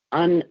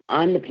on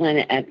the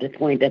planet at the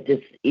point that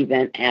this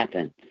event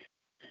happens.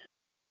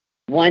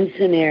 One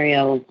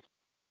scenario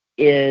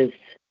is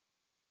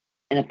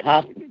an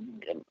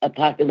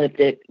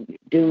apocalyptic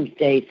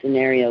doomsday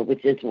scenario,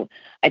 which is,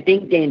 I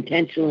think they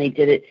intentionally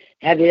did it.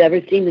 Have you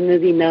ever seen the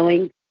movie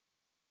Knowing?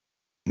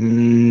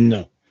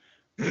 No.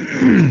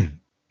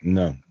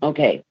 No.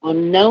 Okay, well,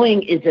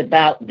 Knowing is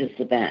about this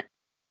event,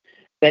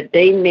 but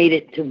they made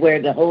it to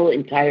where the whole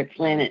entire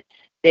planet,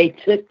 they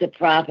took the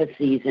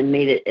prophecies and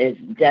made it as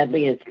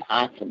deadly as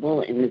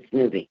possible in this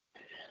movie.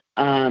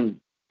 And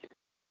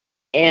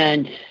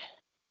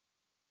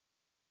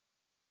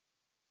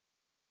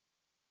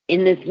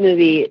in this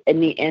movie, in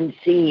the end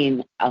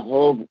scene, a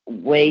whole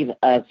wave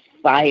of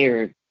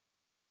fire,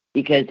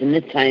 because in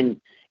this time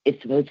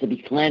it's supposed to be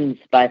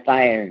cleansed by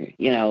fire,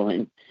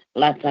 and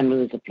last time it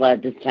was a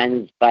flood, this time it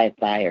was by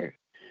fire.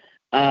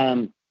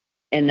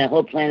 And the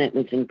whole planet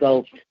was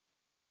engulfed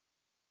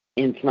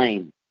in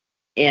flame.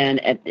 And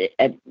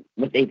at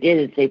what they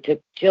did is they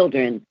took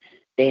children,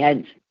 they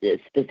had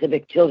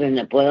specific children,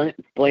 a boy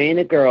and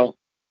a girl,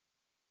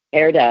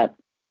 paired up,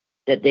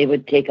 that they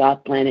would take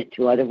off planet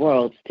to other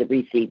worlds to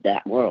receive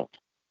that world.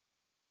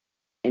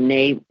 And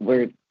they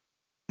were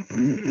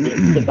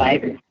the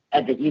survivors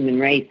of the human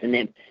race,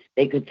 and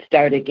they could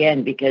start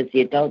again because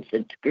the adults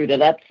had screwed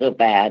it up so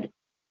bad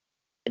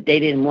that they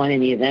didn't want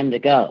any of them to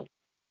go.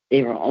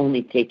 They were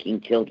only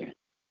taking children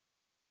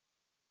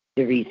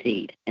to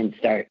reseed and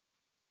start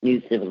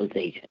new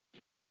civilizations.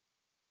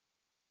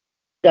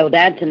 So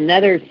that's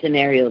another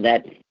scenario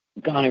that's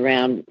gone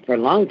around for a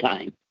long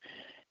time.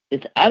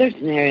 This other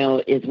scenario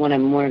is one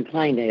I'm more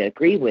inclined to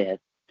agree with.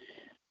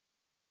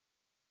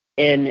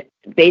 And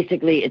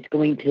basically, it's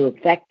going to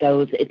affect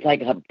those. It's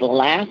like a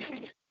blast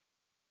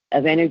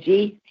of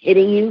energy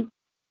hitting you.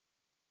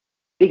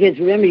 Because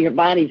remember, your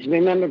bodies,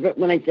 remember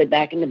when I said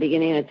back in the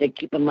beginning, I said,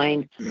 keep in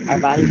mind, our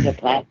bodies are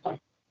plasma.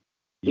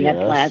 We have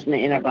plasma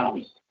in our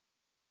bodies.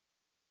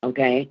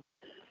 Okay?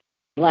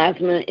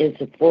 Plasma is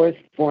the fourth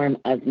form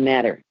of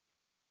matter,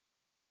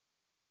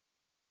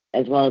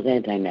 as well as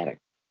antimatter.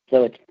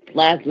 So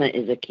plasma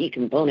is a key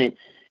component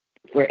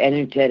for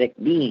energetic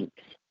beings.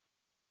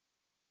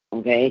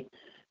 Okay?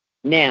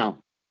 Now,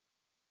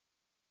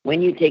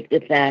 when you take the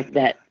fact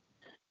that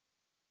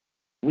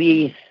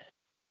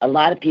a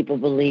lot of people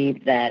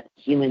believe that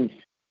humans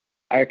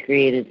are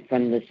created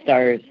from the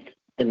stars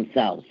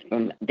themselves,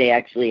 they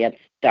actually have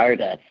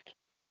stardust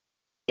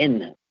in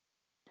them.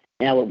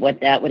 Now, what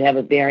that would have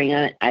a bearing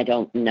on it, I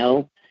don't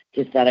know.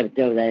 Just thought I would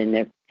throw that in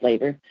their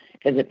flavor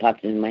because it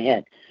popped into my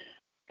head.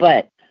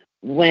 But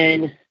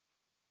when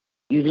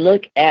you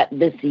look at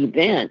this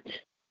event,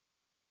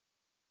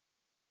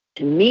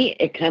 to me,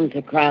 it comes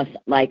across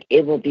like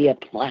it will be a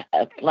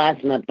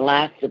plasma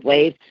blast of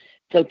waves.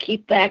 So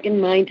keep back in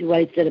mind to what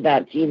I said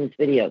about Gina's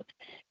videos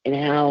and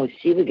how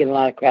she would get a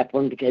lot of crap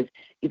for them because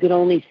you could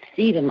only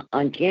see them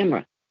on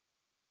camera.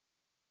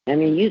 I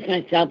mean, use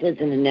myself as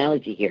an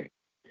analogy here.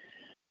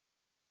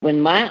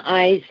 When my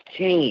eyes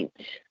change,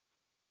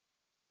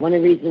 one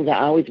of the reasons I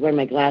always wear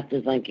my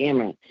glasses on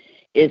camera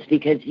is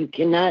because you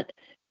cannot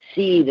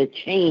see the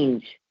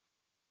change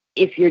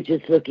if you're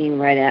just looking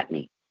right at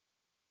me.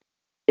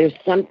 There's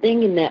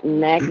something in that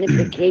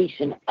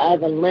magnification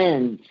of a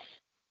lens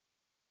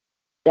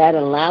that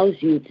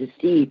allows you to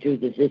see through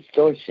the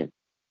distortion.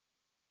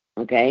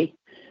 Okay?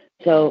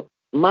 So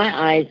my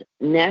eyes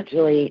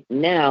naturally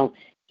now,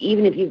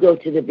 even if you go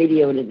to the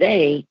video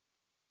today,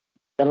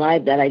 the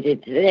live that I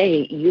did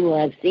today, you will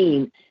have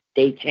seen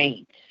they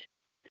changed.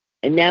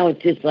 And now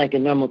it's just like a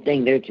normal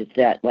thing. They're just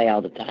that way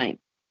all the time.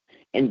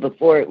 And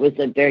before it was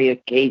a very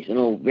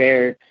occasional,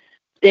 rare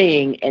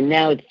thing, and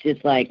now it's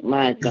just like,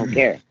 my eyes don't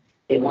care.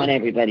 They want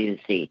everybody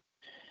to see.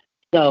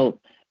 So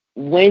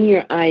when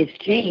your eyes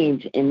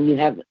change and you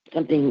have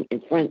something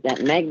in front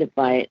that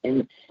magnify it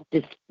and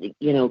just,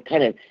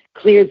 kind of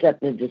clears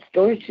up the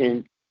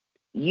distortion,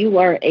 you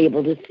are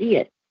able to see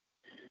it.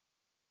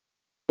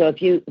 So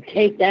if you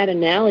take that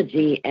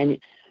analogy and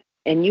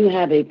you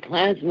have a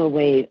plasma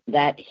wave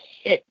that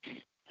hits,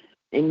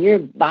 and your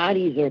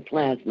bodies are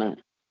plasma,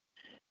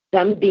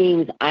 some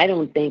beings I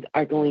don't think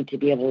are going to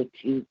be able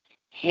to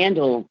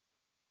handle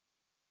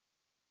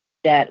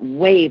that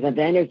wave of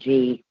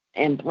energy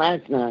and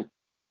plasma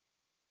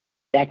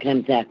that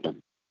comes at them.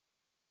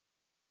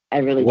 I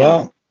really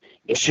don't.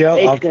 It's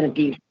going to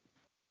be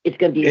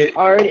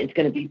hard. It's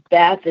going to be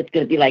fast. It's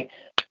going to be like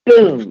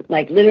boom,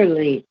 like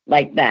literally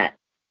like that.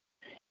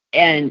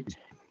 And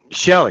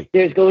Shelly,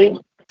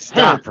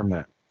 stop from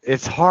that.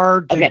 It's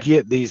hard to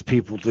get these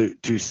people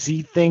to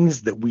see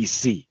things that we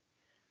see.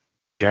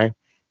 Okay?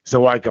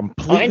 So I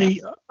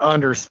completely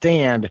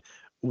understand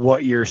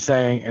what you're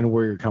saying and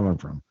where you're coming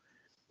from.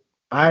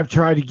 I've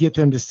tried to get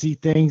them to see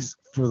things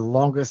for the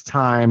longest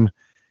time,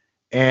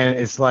 and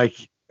it's like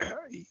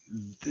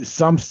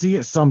some see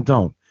it, some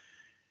don't.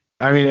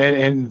 I mean,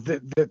 and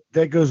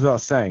that goes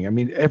without saying. I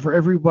mean, for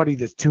everybody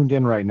that's tuned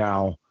in right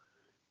now,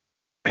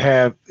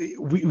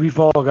 we've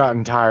all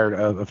gotten tired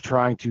of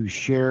trying to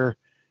share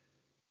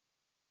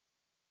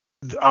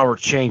our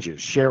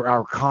changes, share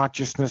our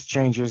consciousness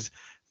changes,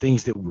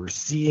 things that we're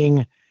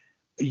seeing.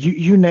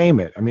 You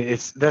name it. I mean,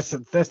 that's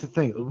the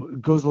thing.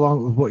 It goes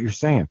along with what you're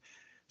saying.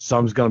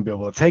 Some's going to be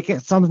able to take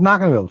it. Some's not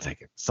going to be able to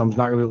take it. Some's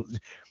not going to be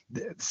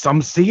able to.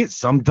 Some see it.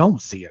 Some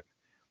don't see it.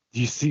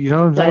 Do you see? You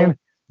know what I'm saying?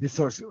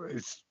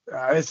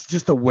 It's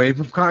just a wave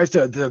of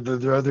consciousness.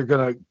 They're either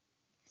going to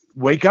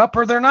wake up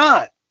or they're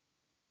not.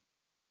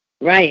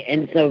 Right,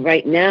 and so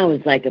right now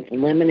is like a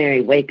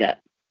preliminary wake up.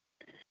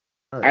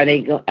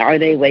 Right. Are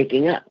they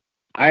waking up?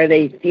 Are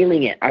they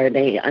feeling it? Are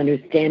they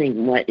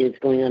understanding what is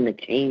going on, the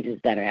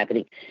changes that are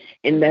happening?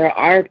 And there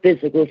are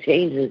physical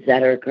changes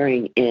that are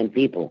occurring in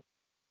people,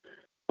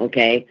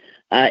 okay,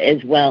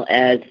 as well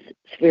as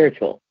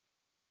spiritual.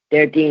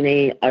 Their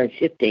DNA are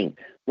shifting.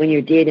 When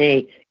your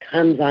DNA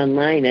comes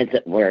online, as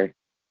it were,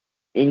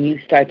 and you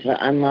start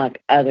to unlock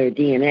other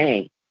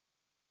DNA,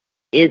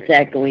 is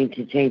that going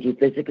to change you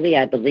physically?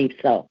 I believe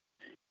so.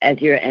 As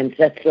your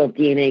ancestral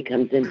DNA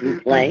comes into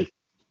play,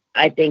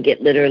 I think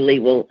it literally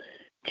will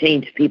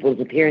change people's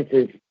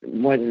appearances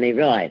more than they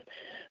realize.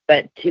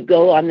 But to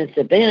go on this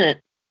event,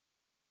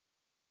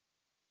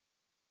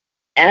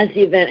 as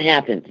the event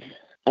happens,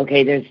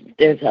 okay, there's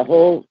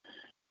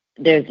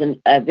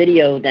a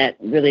video that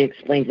really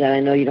explains that.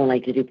 I know you don't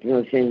like to do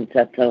promotion and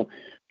stuff, so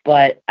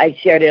but I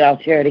shared it. I'll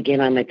share it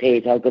again on my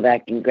page. I'll go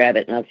back and grab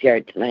it, and I'll share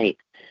it tonight.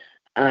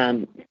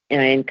 And I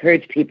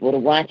encourage people to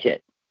watch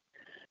it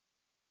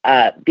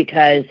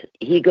because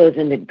he goes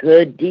into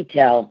good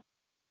detail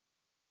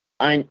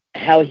on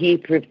how he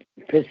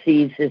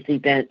perceives this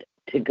event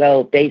to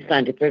go based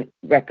on different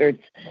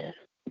records.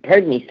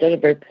 Pardon me,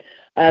 Soderbergh.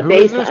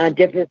 Based on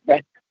different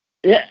records.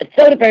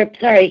 Soderbergh,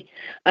 sorry.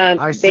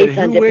 I said, based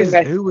on different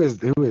records. who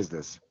is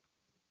this?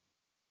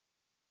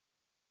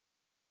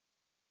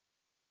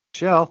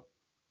 Michelle,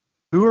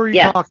 who are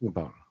you talking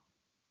about?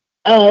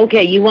 Oh,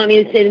 okay. You want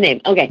me to say the name?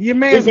 Okay. You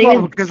may as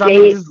well, because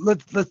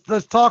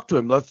let's talk to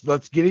him.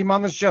 Let's get him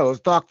on the show. Let's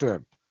talk to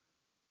him.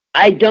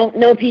 I don't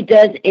know if he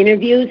does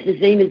interviews. His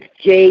name is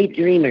Jay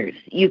Dreamers.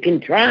 You can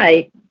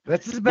try.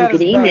 That's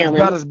about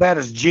as bad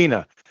as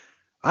Gina.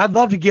 I'd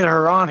love to get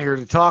her on here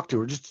to talk to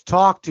her, just to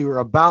talk to her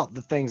about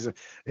the things. It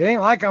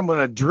ain't like I'm going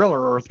to drill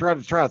her or try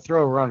to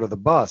throw her under the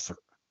bus.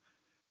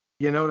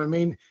 You know what I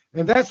mean?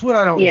 And that's what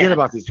I don't get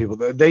about these people.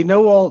 They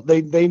know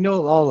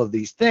all of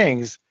these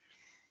things,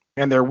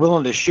 and they're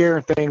willing to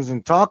share things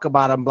and talk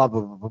about them, blah, blah,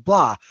 blah, blah,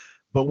 blah.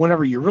 But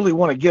whenever you really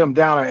want to get them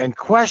down and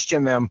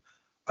question them,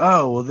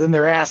 oh, well, then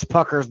their ass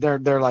puckers, they're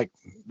like,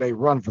 they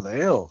run for the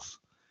hills.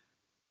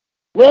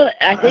 Well,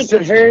 I think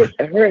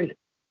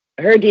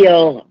her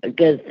deal,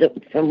 because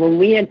from when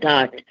we had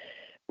talked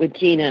with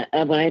Gina,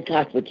 when I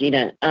talked with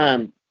Gina,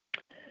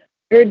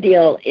 her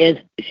deal is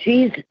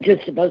she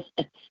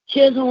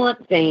doesn't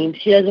want fame.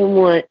 She doesn't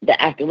want the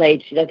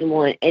accolades. She doesn't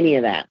want any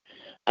of that.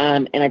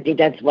 And I think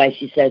that's why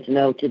she says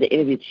no to the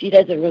interviews. She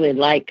doesn't really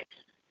like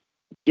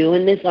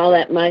doing this all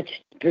that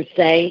much, per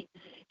se.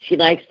 She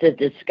likes the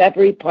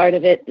discovery part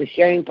of it, the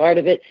sharing part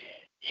of it.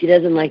 She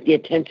doesn't like the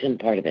attention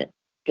part of it,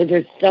 because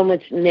there's so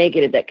much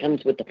negative that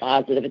comes with the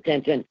positive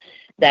attention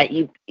that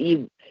you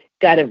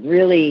got to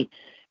really,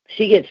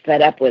 she gets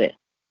fed up with it.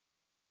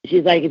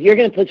 She's like, if you're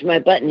going to push my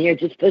button here,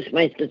 just push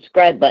my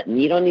subscribe button.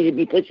 You don't need to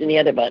be pushing the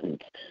other buttons.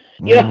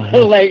 You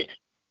know, like,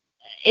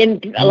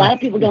 and a lot of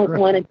people don't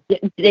want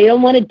to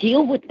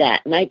deal with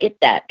that. And I get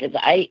that, because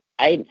I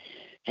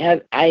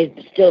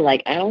still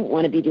like, I don't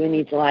want to be doing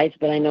these lives,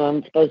 but I know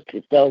I'm supposed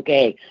to. So,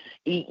 okay,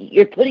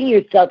 you're putting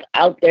yourself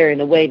out there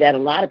in a way that a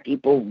lot of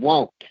people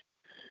won't.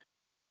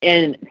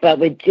 But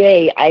with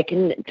Jay, I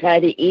can try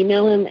to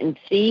email him and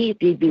see if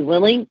he'd be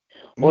willing,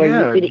 or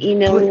you could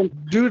email him.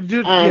 Dude,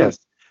 yes.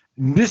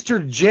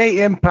 Mr.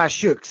 J.M.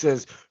 Pashuk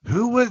says,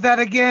 who was that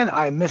again?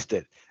 I missed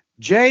it.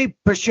 J.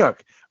 Pashuk,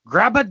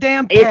 grab a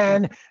damn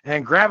pen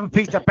and grab a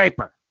piece of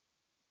paper.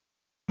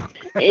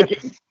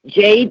 It's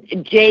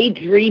J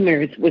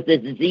Dreamers with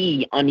a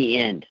Z on the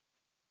end.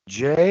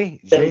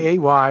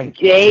 J-A-Y.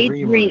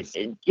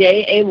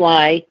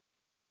 J-A-Y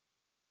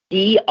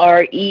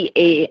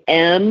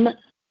D-R-E-A-M-E-R-Z.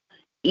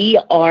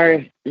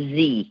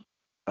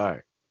 All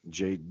right.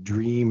 J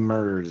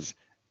Dreamers.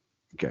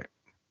 Okay.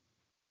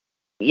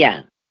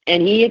 Yeah.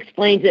 And he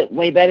explains it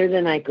way better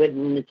than I could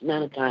in this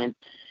amount of time.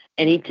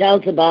 And he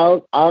tells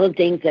about all the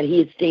things that he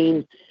has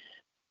seen.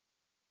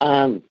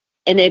 And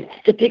it's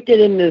depicted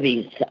in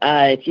movies.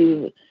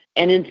 And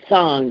in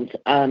songs.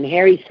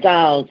 Harry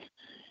Styles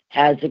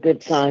has a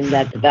good song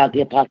that's about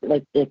the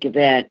apocalyptic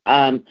event.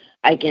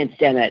 I can't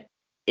stand that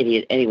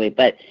idiot anyway,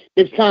 but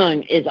this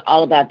song is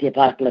all about the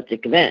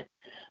apocalyptic event.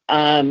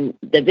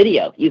 The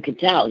video, you can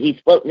tell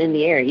he's floating in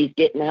the air. He's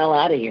getting the hell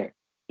out of here.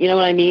 You know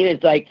what I mean?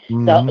 It's like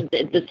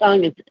the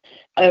song is,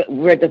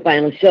 we're at the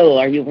final show.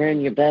 Are you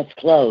wearing your best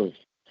clothes?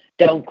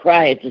 Don't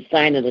cry. It's a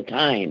sign of the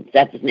times.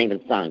 That's the name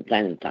of the song,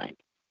 Sign of the Times.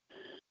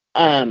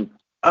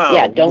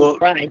 Don't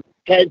cry,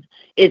 because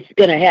it's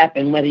going to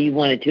happen whether you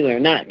want it to or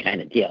not, kind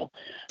of deal.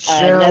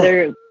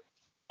 Another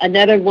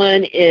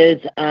one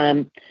is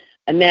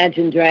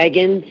Imagine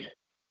Dragons.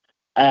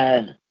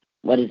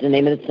 What is the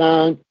name of the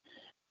song?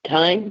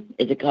 Time?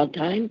 Is it called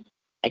Time?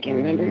 I can't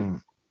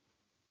remember.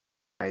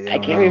 I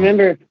can't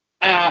remember.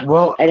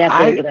 Well, I'd have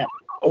to look it up.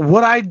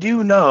 What I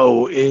do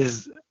know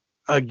is,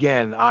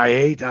 again, I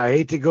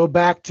hate to go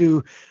back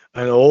to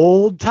an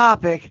old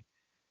topic,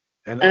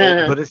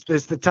 but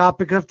it's the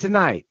topic of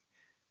tonight.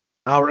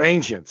 Our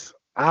ancients,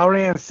 our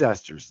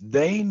ancestors,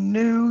 they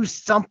knew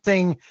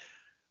something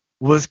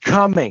was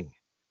coming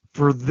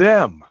for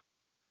them.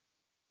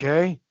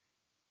 Okay?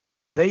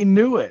 They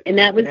knew it. And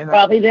that was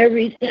probably their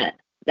reset.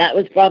 That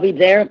was probably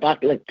their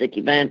apocalyptic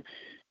event,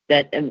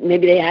 that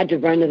maybe they had to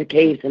run to the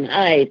caves and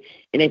hide,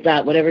 and they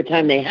thought whatever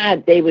time they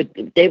had, they were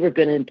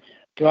going to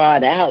draw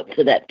it out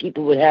so that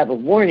people would have a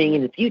warning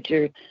in the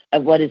future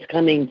of what is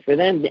coming for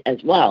them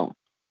as well.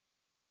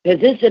 Because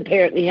this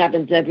apparently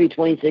happens every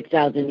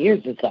 26,000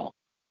 years or so.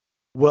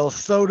 Well,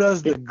 so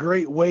does the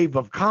great wave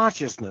of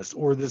consciousness,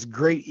 or this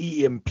great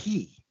EMP.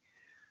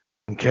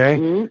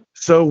 Okay,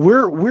 so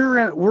we're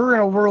in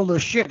a world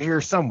of shit here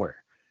somewhere.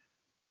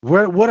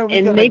 What are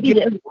we going to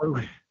get?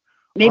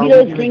 Maybe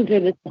those things are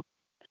the.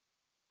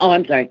 Oh,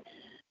 I'm sorry.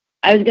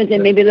 I was going to say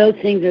maybe those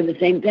things are the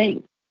same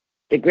thing.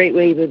 The great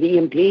wave of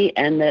EMP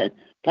and the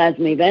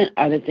plasma event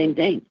are the same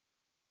thing.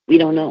 We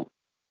don't know.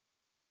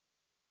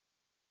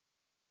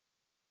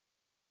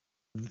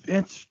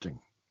 Interesting.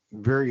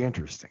 Very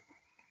interesting.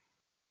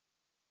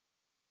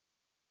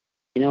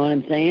 You know what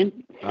I'm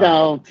saying? I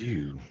So,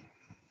 do.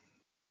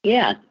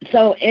 yeah.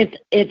 So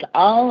it's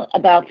all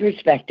about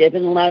perspective,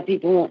 and a lot of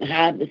people won't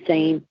have the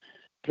same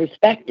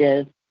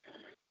perspective.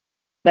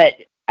 But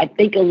I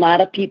think a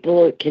lot of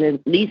people can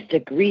at least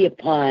agree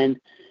upon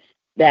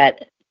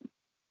that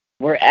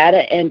we're at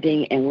an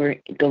ending and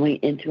we're going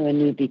into a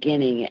new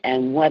beginning.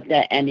 And what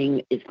that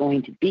ending is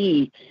going to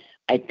be,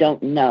 I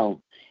don't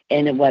know.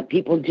 And what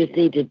people just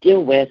need to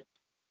deal with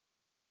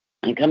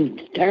and come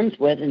to terms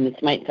with, and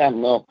this might sound a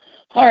little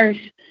harsh,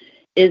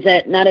 is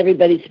that not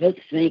everybody's supposed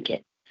to make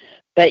it.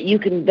 But you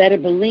can better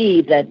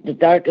believe that the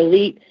dark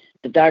elite,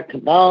 the dark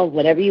cabal,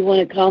 whatever you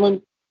want to call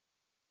them,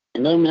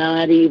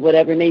 Illuminati,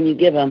 whatever name you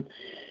give them,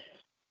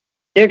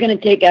 they're going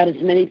to take out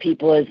as many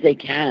people as they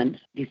can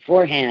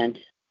beforehand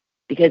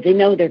because they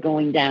know they're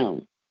going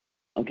down,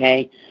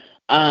 okay?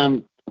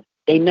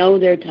 They know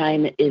their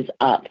time is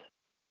up.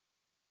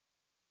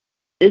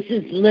 This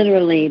is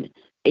literally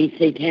a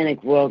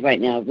satanic world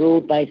right now,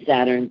 ruled by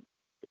Saturn,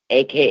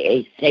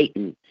 a.k.a.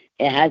 Satan.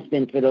 It has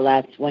been for the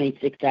last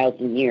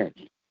 26,000 years.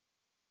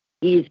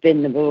 He's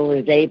been the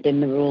ruler. They've been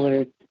the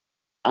ruler.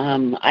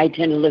 I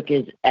tend to look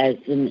as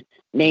the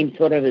name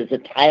sort of as a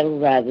title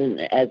rather than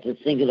as a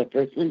singular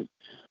person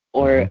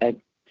or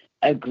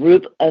a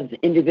group of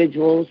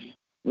individuals,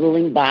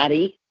 ruling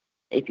body,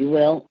 if you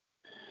will.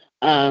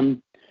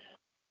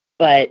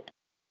 But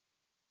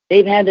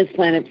they've had this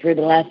planet for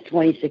the last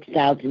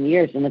 26,000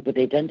 years, and look what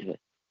they've done to it.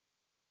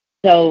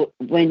 So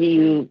when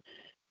you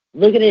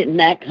look at it in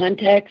that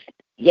context,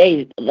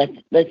 yay, let's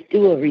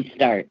do a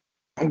restart.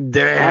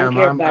 Damn,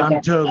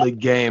 I'm totally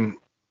game.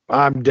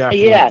 I'm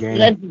definitely game.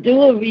 Let's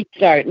do a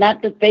restart,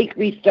 not the fake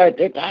restart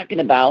they're talking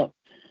about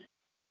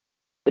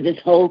with this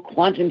whole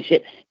quantum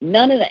shit.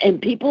 None of that,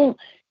 and people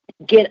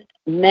get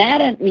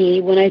mad at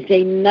me when I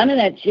say none of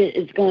that shit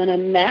is going to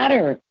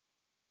matter.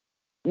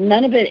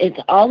 None of it. It's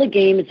all a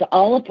game. It's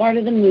all a part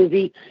of the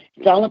movie.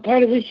 It's all a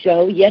part of the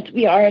show. Yes,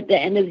 we are at the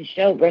end of the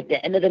show. We're at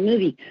the end of the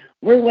movie.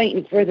 We're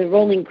waiting for the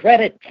rolling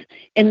credits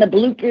and the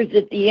bloopers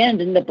at the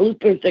end, and the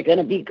bloopers are going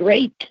to be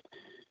great.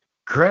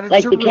 Credits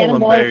like are the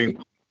rolling, baby.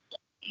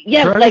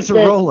 Yes, credits like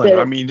are rolling.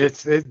 I mean,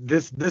 this is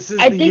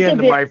the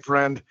end, my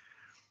friend.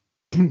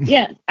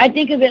 Yeah, I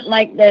think of it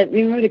like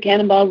remember the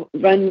Cannonball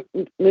Run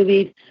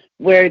movies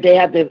where they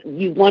have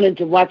you wanted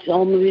to watch the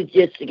whole movie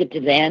just to get to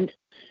the end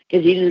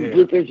because the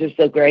bloopers are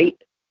so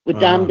great with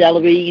Dom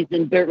DeLuise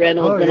and Burt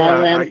Reynolds and all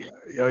of them.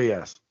 Oh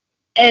yes.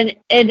 And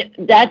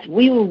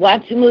we will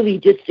watch the movie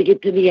just to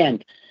get to the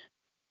end.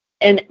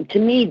 And to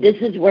me, this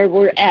is where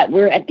we're at.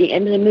 We're at the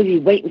end of the movie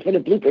waiting for the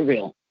blooper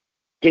reel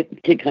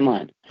to come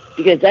on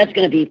because that's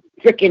going to be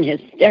freaking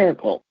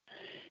hysterical.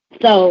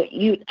 So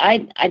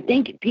I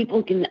think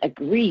people can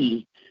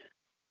agree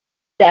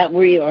that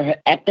we are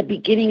at the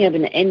beginning of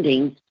an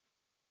ending,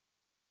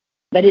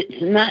 but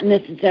it's not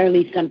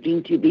necessarily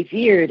something to be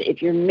feared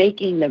if you're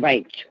making the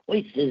right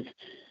choices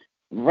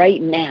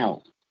right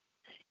now.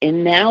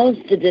 And now is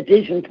the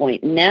division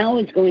point. Now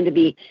is going to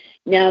be,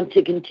 now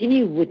to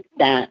continue with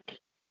that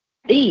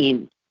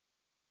theme,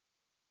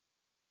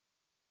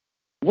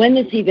 when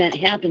this event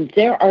happens,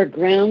 there are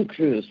ground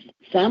crews.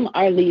 Some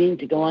are leaving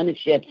to go on the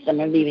ship.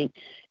 Some are leaving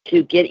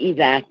to get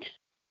evac,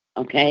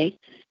 okay?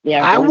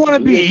 I want to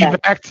be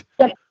evac.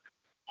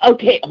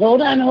 Okay,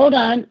 hold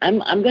on.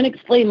 I'm going to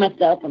explain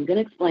myself. I'm going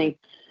to explain.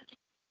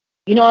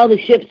 You know all the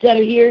ships that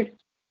are here?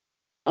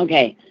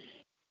 Okay.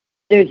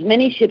 There's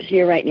many ships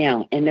here right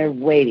now, and they're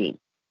waiting.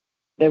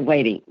 They're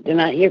waiting. They're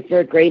not here for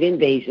a great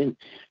invasion.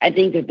 I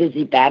think they're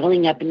busy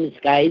battling up in the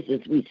skies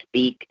as we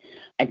speak.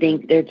 I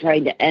think they're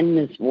trying to end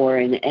this war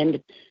and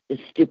end the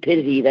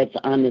stupidity that's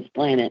on this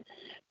planet,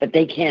 but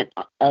they can't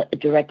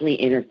directly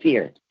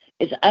interfere.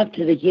 It's up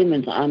to the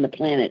humans on the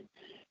planet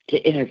to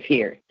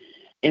interfere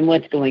in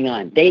what's going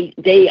on.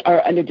 They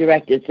are under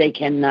directives. They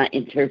cannot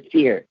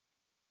interfere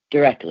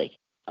directly,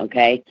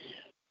 okay?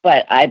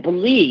 But I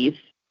believe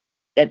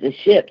that the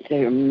ships,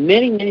 there are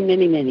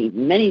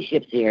many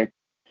ships here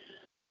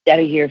that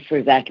are here for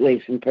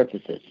evacuation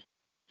purposes.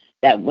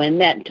 That when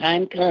that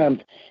time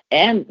comes,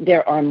 and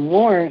there are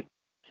more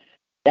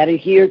that are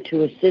here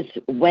to assist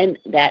when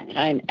that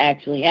time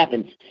actually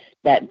happens,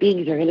 that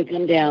beings are going to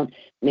come down.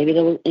 Maybe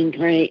they'll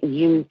incarnate in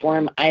human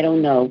form. I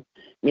don't know.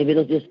 Maybe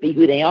they'll just be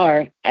who they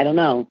are. I don't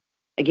know.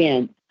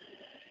 Again,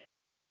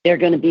 there are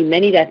going to be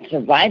many that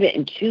survive it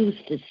and choose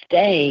to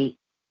stay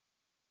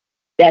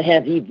that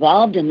have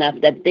evolved enough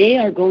that they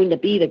are going to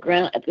be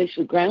the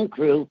official ground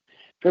crew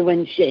for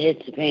when shit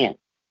hits the fan.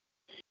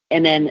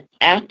 And then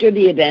after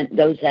the event,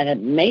 those that have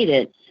made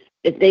it,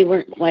 if they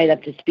weren't quite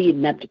up to speed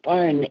and up to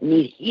par and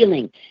need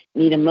healing,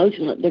 need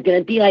emotional, they're going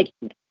to be like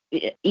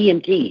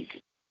EMTs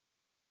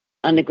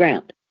on the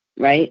ground,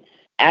 right?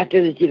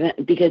 After this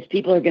event, because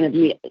people are going to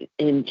be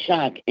in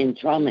shock, in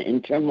trauma,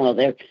 in turmoil.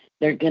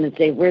 They're going to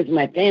say, where's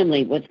my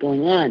family? What's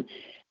going on?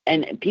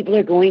 And people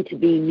are going to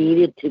be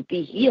needed to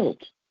be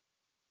healed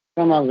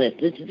from all this.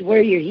 This is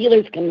where your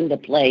healers come into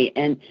play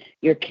and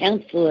your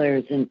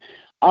counselors and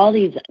all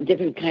these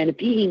different kind of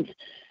beings.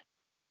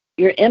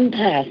 Your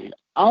empaths,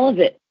 all of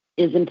it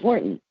is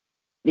important.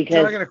 because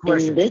So I got a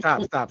question. in this,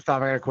 Stop. I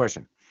got a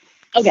question.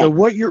 okay, So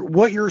what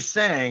you're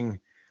saying,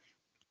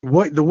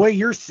 the way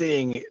you're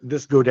seeing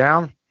this go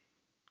down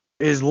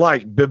is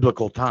like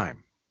biblical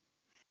time,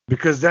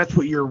 because that's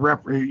what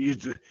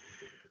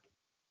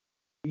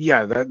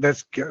yeah,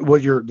 that's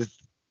what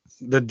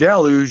the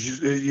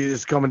deluge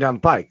is coming down the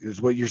pike,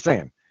 is what you're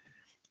saying.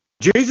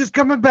 Jesus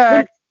coming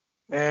back,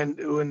 and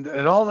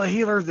all the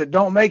healers that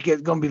don't make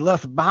it going to be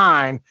left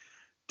behind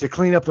to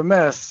clean up the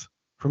mess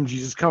from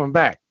Jesus coming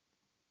back.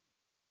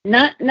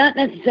 not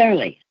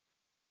necessarily,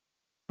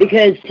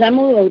 because some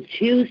will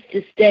choose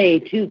to stay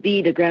to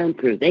be the ground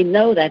crew. They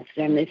know that's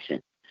their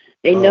mission.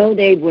 They know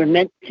they were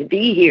meant to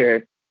be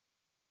here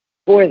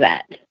for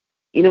that.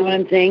 You know what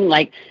I'm saying?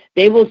 Like,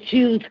 they will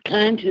choose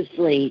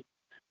consciously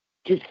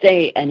to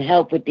stay and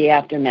help with the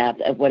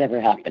aftermath of whatever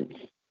happens.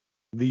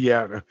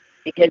 Because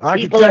Because I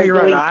can tell you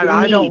right,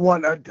 I don't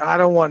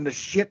want the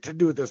shit to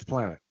do with this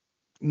planet.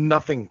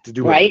 Nothing to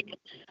do with right? it.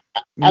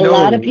 A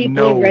lot of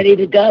people are ready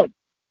to go.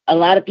 A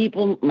lot of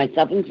people,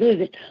 myself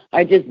included,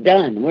 are just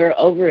done. We're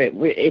over it.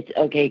 It's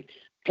okay.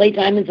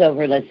 Playtime is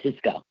over. Let's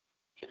just go.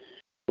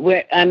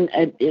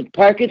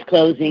 Park is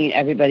closing.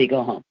 Everybody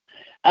go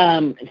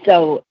home.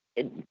 So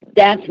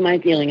that's my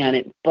feeling on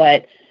it.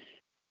 But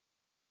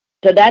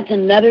so that's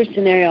another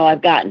scenario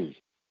I've gotten.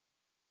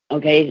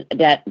 Okay,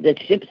 that the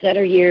ships that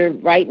are here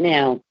right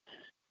now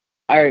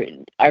are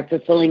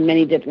fulfilling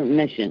many different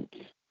missions.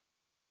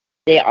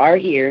 They are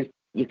here.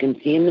 You can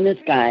see them in the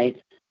skies.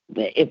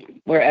 If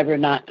we're ever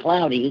not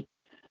cloudy,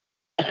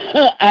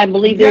 I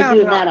believe they're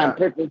doing that on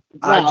purpose as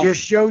well. I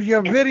just showed you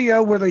a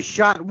video where they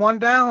shot one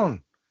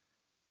down.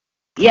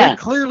 Yeah. They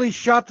clearly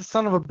shot the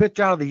son of a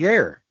bitch out of the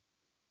air.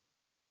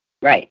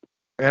 Right.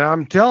 And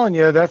I'm telling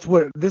you, that's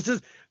what this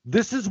is.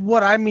 This is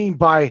what I mean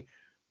by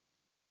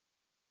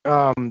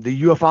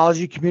the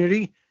ufology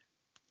community.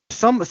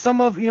 Some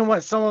of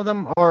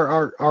them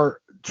are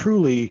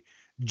truly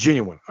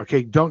genuine.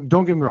 Okay, don't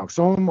get me wrong.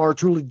 Some of them are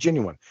truly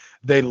genuine.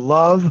 They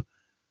love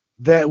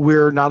that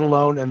we're not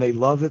alone, and they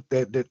love it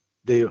that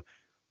the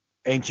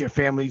ancient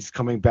families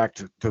coming back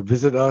to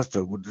visit us,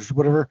 to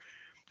whatever.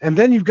 And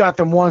then you've got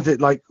them ones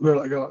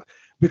that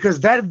because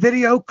that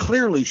video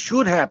clearly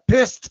should have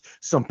pissed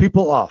some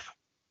people off.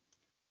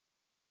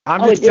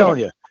 I'm just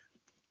telling you,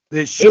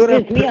 it should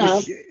have.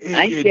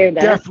 It shared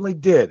that. Definitely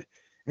did,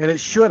 and it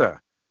should have,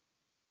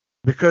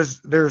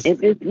 because there's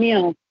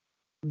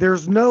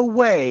no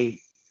way.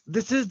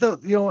 This is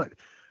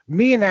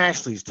me and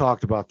Ashley's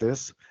talked about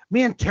this.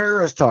 Me and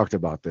Tara's talked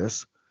about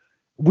this.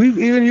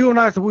 Even you and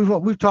I,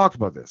 we've talked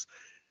about this.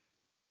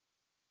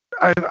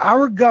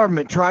 Our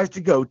government tries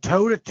to go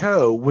toe to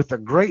toe with the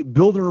great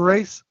builder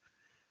race.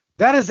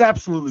 That is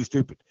absolutely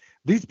stupid.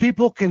 These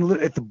people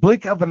can, at the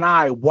blink of an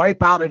eye,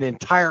 wipe out an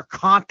entire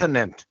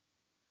continent,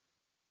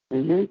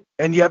 and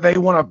yet they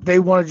want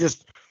to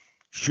just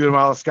shoot them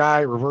out of the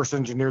sky, reverse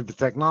engineer the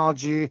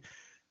technology.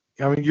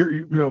 I mean,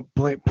 you're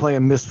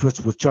playing misfits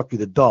with Chucky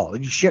the doll. Are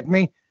you shitting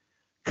me?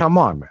 Come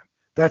on, man.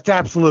 That's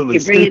absolutely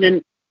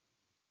stupid.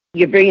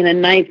 You're bringing a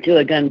knife to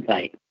a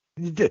gunfight.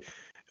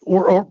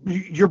 Or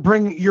you're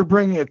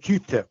bringing a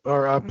Q-tip,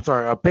 or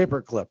a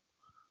paper clip.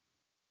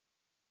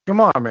 Come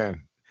on,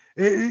 man.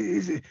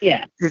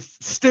 It's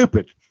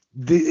stupid.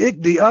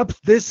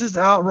 This is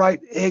outright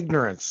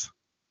ignorance.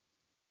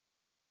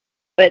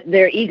 But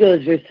their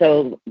egos are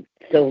so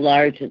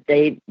large that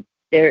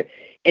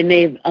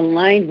they've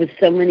aligned with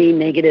so many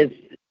negative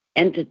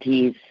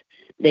entities.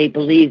 They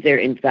believe they're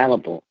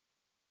infallible.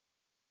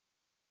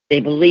 They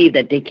believe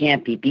that they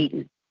can't be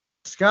beaten.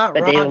 Scott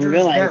Rogers,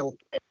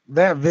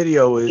 that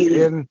video is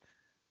in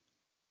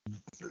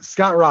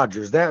Scott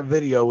Rogers. That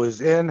video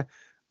is in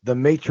the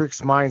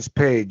Matrix Minds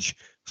page.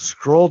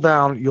 Scroll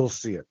down, you'll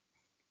see it.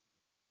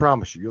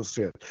 Promise you, you'll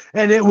see it,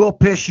 and it will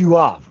piss you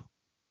off.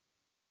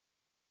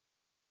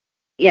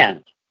 Yeah,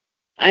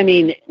 I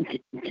mean,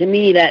 to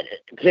me, that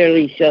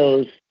clearly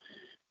shows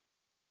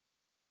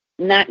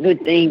not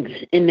good things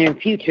in their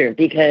future,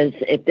 because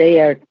if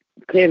they are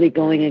clearly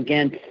going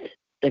against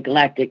the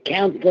Galactic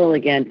Council,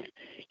 against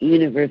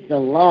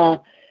universal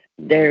law,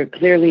 they're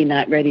clearly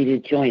not ready to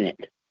join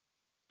it.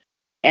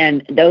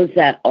 And those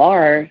that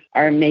are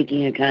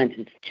making a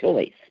conscious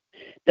choice.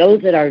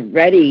 Those that are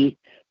ready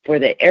for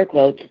the air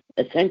quotes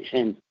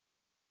ascension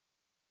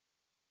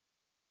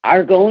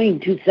are going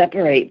to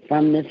separate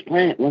from this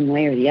planet one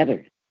way or the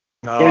other.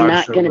 They're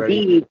not going to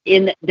be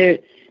in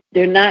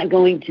they're not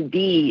going to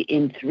be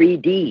in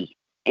 3D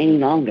any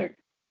longer.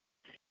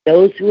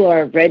 Those who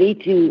are ready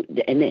to,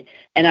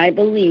 and I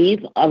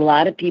believe a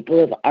lot of people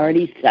have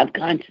already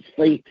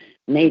subconsciously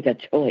made a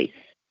choice.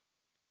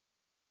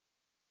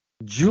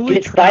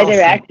 Just by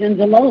their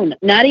actions alone,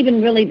 not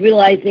even really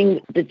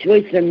realizing the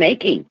choice they're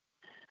making,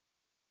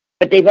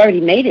 but they've already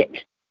made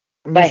it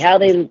by how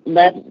they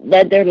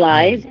led their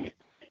lives,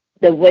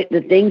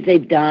 the things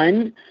they've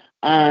done,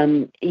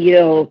 how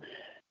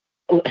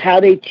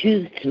they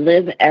choose to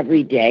live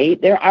every day.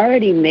 They're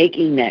already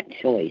making that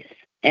choice.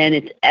 And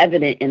it's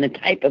evident in the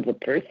type of a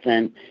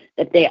person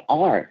that they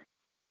are.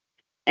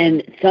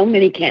 And so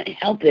many can't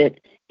help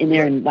it in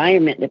their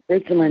environment, their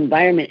personal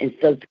environment is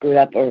so screwed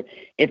up, or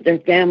if their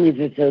families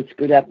are so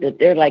screwed up that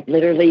they're like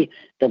literally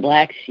the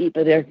black sheep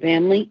of their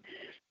family,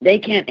 they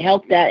can't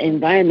help that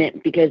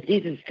environment because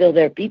these are still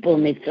their people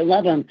and they still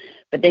love them,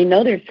 but they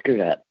know they're screwed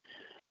up.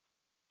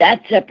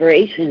 That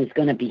separation is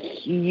going to be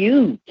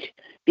huge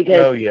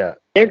because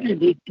they're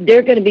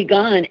going to be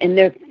gone, and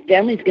their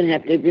family's going to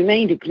have to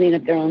remain to clean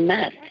up their own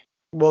mess.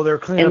 Well, they're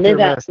cleaning up their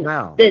mess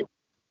now.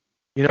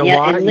 You know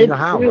why? You know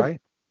how, right?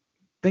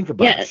 Think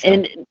about it. Yeah,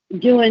 and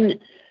doing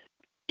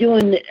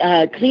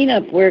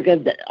cleanup work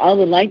of all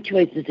the life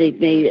choices they've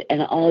made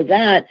and all of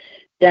that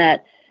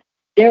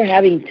they're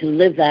having to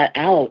live that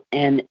out,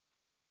 and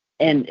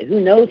who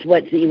knows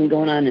what's even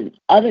going on in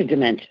other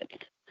dimensions.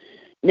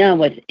 Now,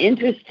 what's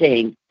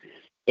interesting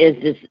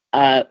is this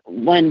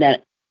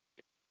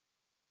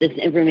this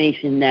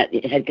information that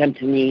had come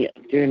to me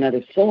through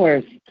another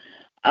source.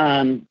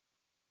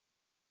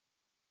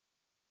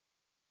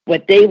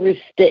 What they were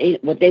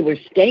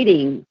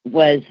stating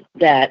was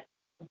that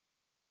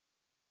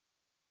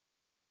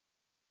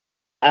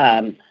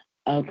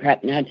oh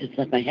crap! Now it just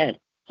left my head.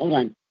 Hold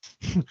on.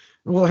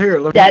 Well, here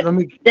let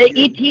me. The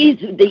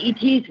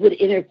ETs would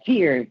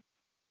interfere.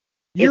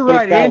 You're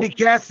right, Andy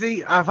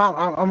Cassidy. I'm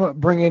gonna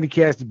bring Andy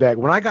Cassidy back.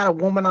 When I got a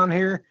woman on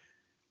here,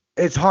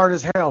 it's hard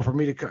as hell for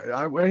me to.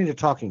 I need a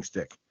talking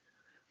stick.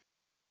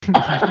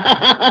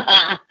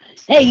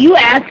 Hey, you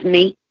asked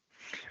me.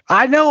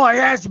 I know I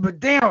asked you, but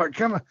damn it,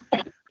 come on.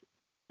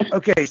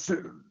 Okay, so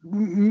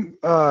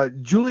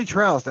Julie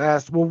Troust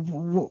asked,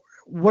 well,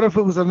 what if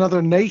it was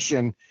another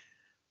nation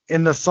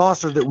in the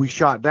saucer that we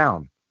shot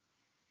down?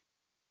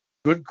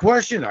 Good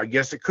question. I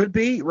guess it could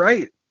be,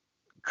 right?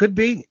 Could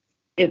be.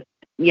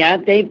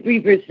 If they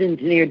reverse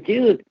engineered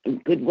too,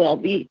 it could well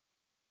be.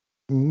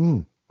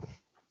 Mm.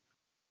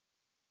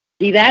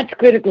 See, that's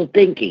critical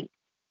thinking.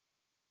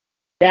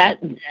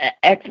 That's an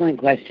excellent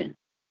question.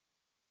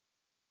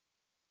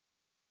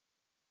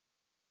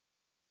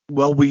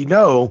 Well, we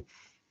know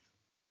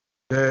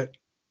that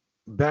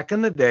back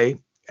in the day,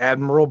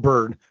 Admiral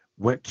Byrd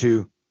went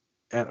to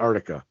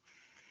Antarctica.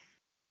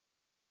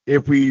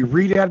 If we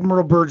read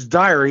Admiral Byrd's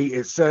diary,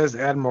 it says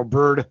Admiral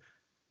Byrd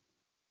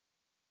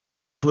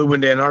flew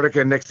into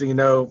Antarctica. And next thing you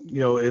know,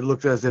 it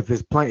looked as if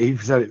his plane. He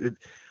said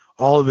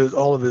all of his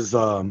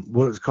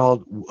what it's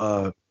called,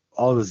 all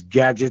of his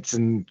gadgets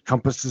and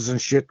compasses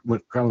and shit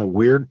went kind of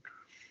weird.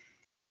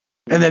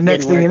 And then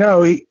next thing you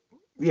know,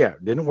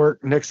 didn't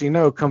work. Next thing you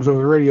know, comes over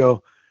the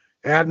radio,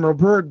 Admiral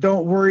Byrd,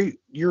 don't worry,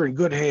 you're in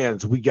good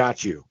hands. We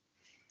got you.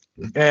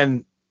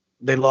 And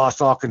they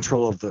lost all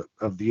control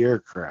of the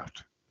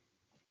aircraft.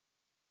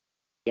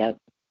 Yep.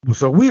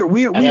 So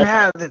we've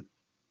had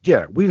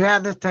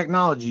this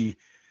technology.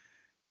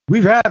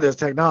 We've had this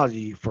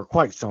technology for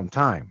quite some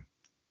time.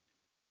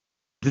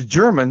 The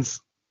Germans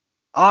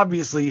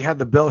obviously had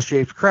the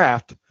bell-shaped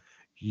craft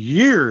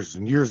years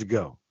and years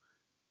ago.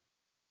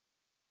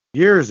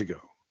 Years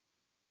ago.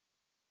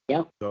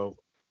 Yeah. So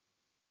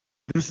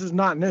this is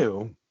not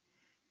new,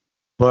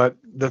 but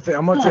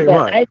I'm gonna tell you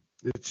what,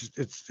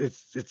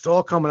 it's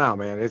all coming out,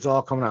 man. It's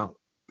all coming out.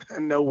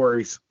 No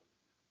worries.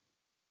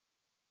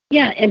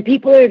 Yeah, and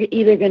people are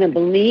either going to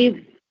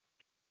believe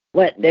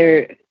what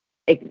they're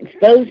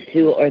exposed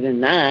to or they're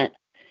not,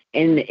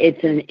 and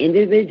it's an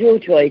individual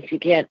choice. You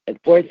can't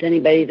force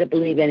anybody to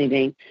believe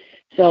anything.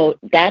 So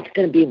that's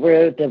going to be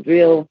where the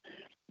real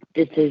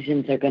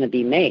decisions are going to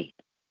be made.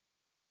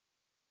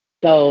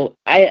 So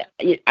I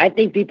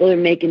think people are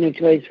making their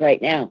choice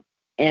right now,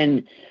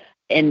 and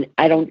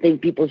I don't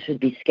think people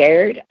should be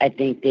scared. I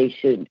think they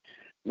should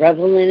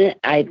revel in it.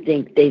 I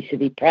think they should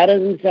be proud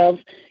of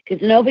themselves,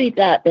 because nobody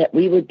thought that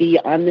we would be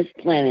on this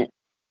planet,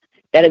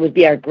 that it would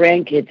be our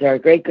grandkids or our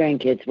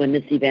great-grandkids when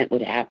this event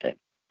would happen,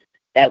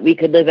 that we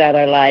could live out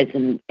our lives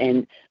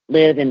and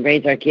live and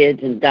raise our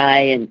kids and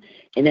die, and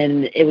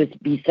then it would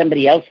be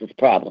somebody else's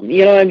problem.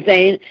 You know what I'm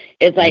saying?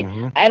 It's like,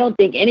 I don't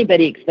think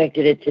anybody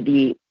expected it to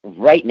be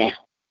right now.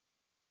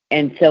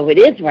 And so it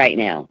is right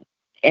now.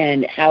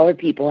 And how are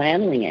people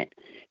handling it?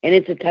 And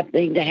it's a tough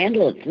thing to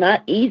handle. It's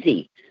not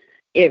easy.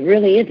 It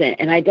really isn't.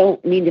 And I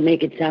don't mean to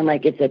make it sound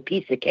like it's a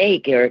piece of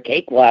cake or a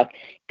cakewalk,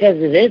 because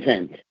it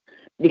isn't.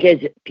 Because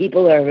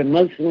people are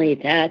emotionally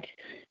attached.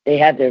 They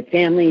have their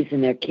families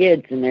and their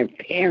kids and their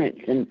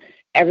parents and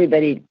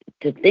everybody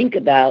to think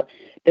about.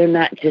 They're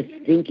not just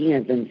thinking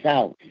of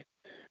themselves.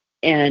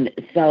 And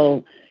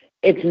so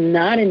it's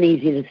not an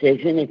easy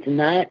decision. It's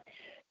not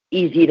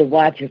easy to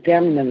watch your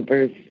family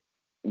members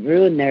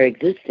ruin their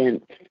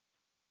existence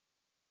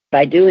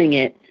by doing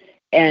it,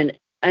 and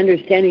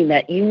understanding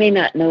that you may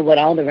not know what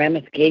all the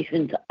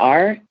ramifications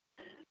are,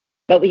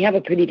 but we have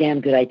a pretty damn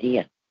good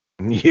idea.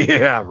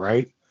 Yeah,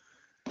 right.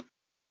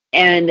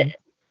 And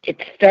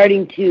it's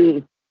starting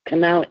to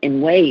come out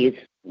in ways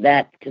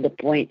that, to the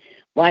point,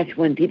 watch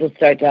when people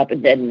start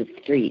dropping dead in the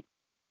street.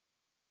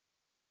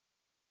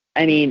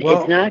 I mean,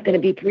 it's not going to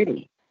be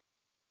pretty.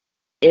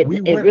 It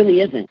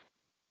really isn't.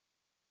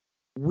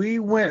 We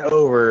went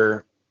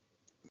over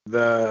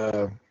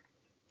the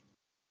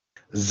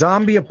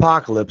zombie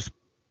apocalypse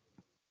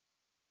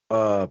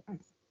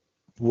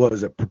what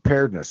is it,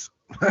 preparedness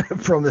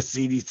from the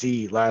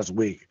CDC last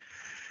week.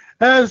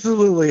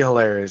 Absolutely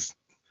hilarious.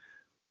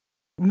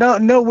 No,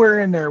 nowhere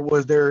in there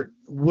was there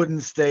wooden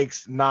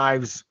stakes,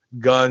 knives,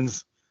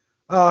 guns.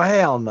 Oh,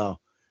 hell no.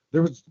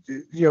 There was,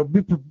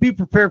 be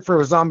prepared for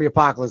a zombie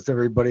apocalypse,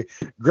 everybody.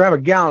 Grab a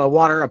gallon of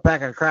water, a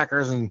pack of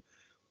crackers, and,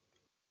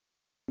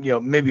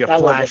 maybe a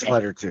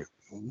flashlight or two.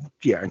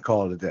 Yeah, and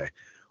call it a day.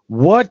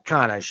 What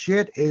kind of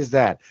shit is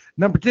that?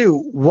 Number two,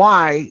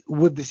 why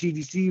would the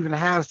CDC even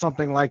have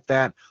something like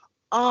that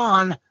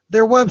on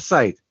their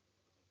website?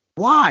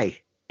 Why?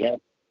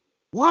 Yep.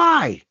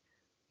 Why?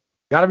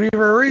 Got to be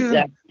for a reason.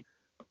 Exactly.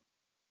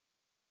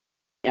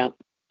 Yeah.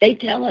 They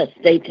tell us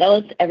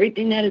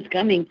everything that is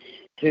coming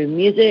through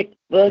music,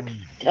 books,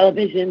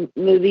 television,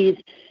 movies.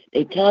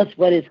 They tell us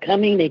what is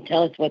coming. They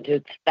tell us what to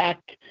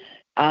expect.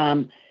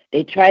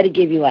 They try to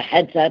give you a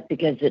heads up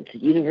because it's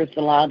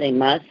universal law. They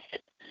must.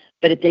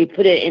 But if they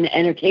put it in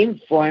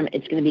entertainment form,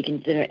 it's going to be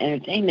considered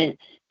entertainment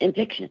and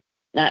fiction,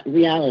 not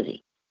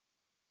reality.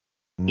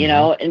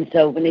 And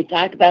so when they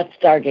talk about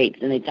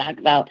Stargates and they talk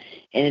about,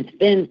 and it's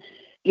been,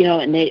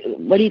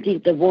 what do you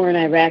think the war in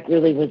Iraq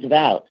really was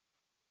about?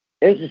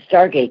 There's a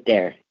Stargate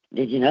there.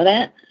 Did you know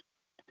that?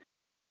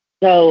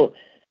 So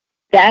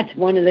that's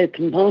one of the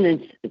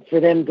components for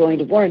them going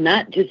to war,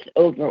 not just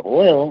over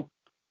oil.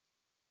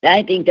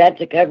 I think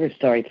that's a cover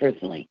story,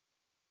 personally.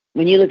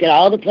 When you look at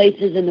all the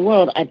places in the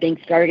world, I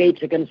think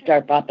Stargates are going to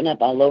start popping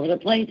up all over the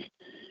place.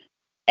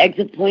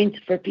 Exit points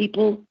for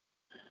people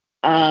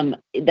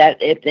that,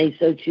 if they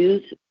so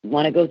choose,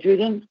 want to go through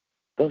them,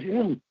 go through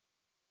them.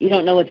 You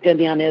don't know what's going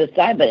to be on the other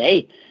side, but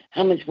hey,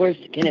 how much worse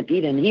can it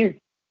be than here?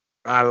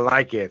 I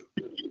like it.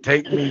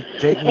 Take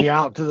me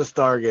out to the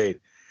Stargate.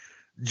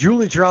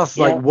 Julie Charles is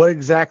like, what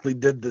exactly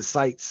did the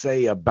site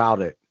say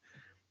about it?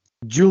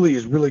 Julie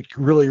is really,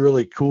 really,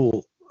 really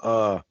cool.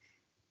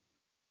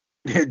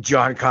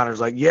 John Connor's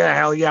like, yeah,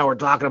 hell yeah, we're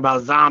talking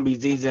about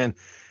zombies. He's in.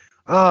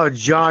 Oh,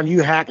 John,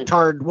 you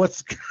hacktard.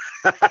 What's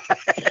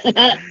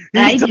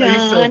Hi, John. He's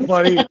so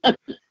funny.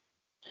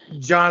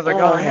 John's like,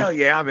 oh, hell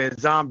yeah, I'm in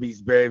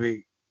zombies,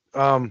 baby.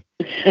 Really,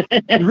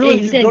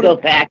 he's going to go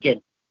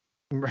packing.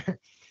 He's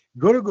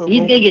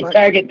going to get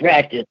target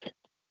practice.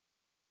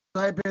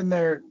 Type in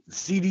there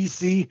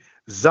CDC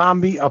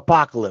zombie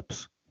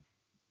apocalypse.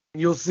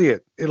 You'll see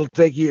it. It'll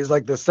take you. It's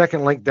like the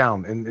second link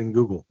down in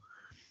Google.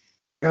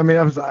 I mean,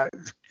 I'm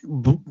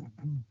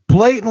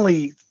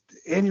blatantly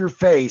in your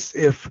face.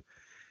 If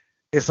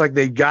it's like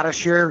they gotta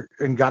share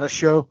and gotta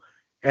show,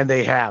 and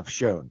they have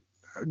shown.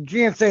 You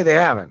can't say they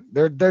haven't.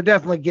 They're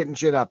definitely getting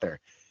shit out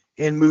there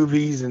in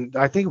movies, and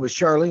I think it was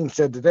Charlene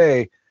said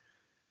today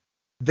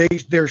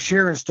they're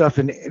sharing stuff,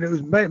 and it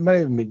was might have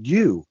been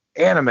you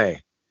anime.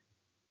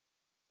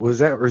 Was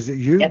that, or is it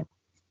you? Yep.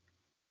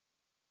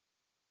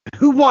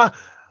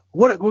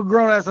 What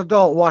grown-ass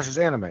adult watches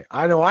anime?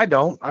 I know I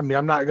don't. I mean,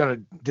 I'm not going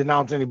to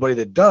denounce anybody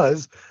that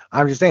does.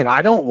 I'm just saying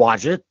I don't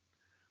watch it.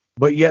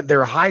 But yet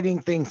they're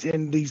hiding things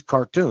in these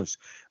cartoons.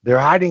 They're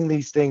hiding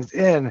these things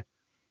in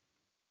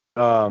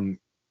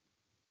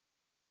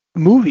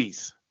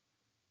movies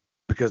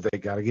because they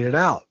got to get it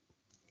out.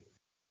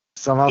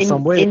 Somehow,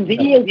 some way. In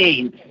video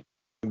games.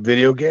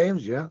 Video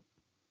games, yeah.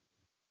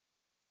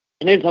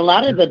 And there's a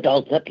lot of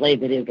adults that play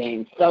video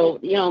games. So,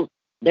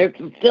 they're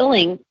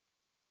fulfilling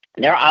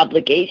their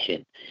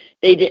obligation.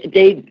 They're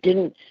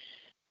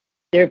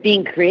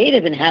being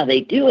creative in how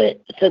they do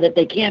it so that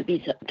they can't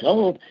be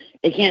told,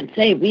 they can't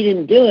say, we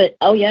didn't do it.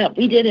 Oh, yeah,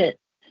 we did it.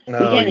 We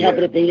can't help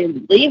it if they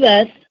didn't believe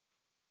us,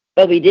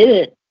 but we did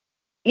it.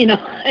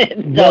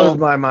 Blows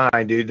my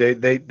mind, dude.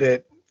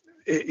 They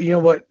you know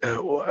what?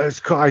 It's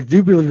called, I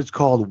do believe it's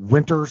called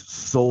Winter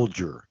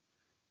Soldier.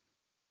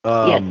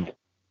 Yes.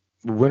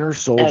 Winter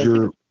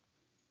Soldier.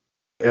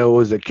 It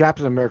was a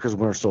Captain America's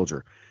Winter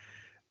Soldier.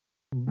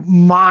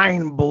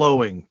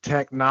 Mind-blowing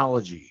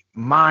technology.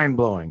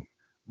 Mind-blowing.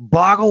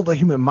 Boggle the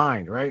human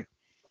mind, right?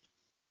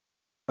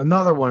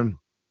 Another one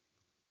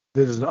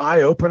that is an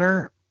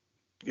eye-opener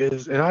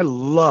is, and I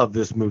love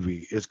this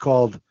movie, it's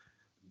called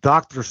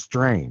Doctor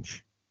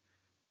Strange.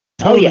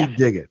 Totally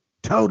dig it.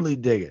 Totally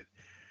dig it.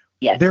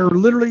 Yes. They're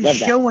literally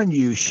showing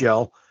you,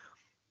 Shell,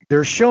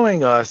 they're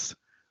showing us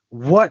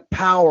what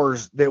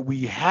powers that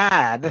we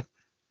had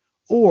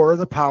or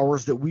the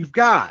powers that we've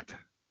got.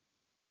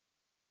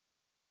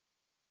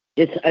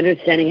 Just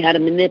understanding how to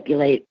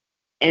manipulate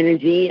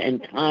energy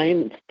and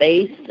time and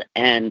space.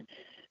 And,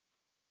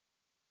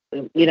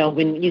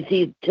 when you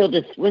see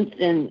Tilda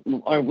Swinton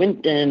or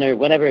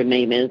whatever her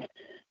name is,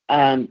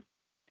 and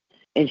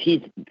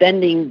she's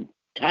bending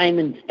time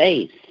and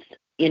space,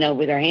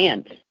 with her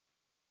hands.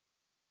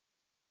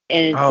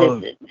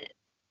 And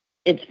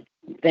it's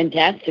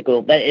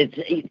fantastical, but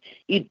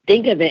you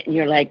think of it and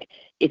you're like,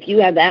 if you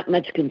have that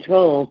much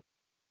control,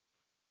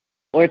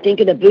 or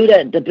think of the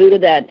Buddha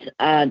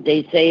that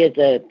they say is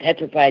a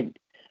petrified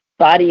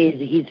body,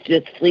 he's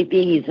just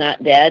sleeping, he's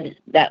not dead,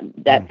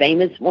 that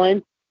famous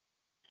one,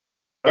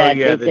 that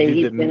they say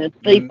he's been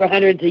asleep for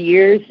hundreds of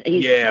years,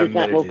 he's just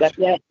not woke up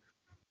yet.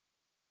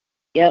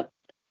 Yep,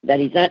 that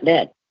he's not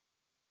dead.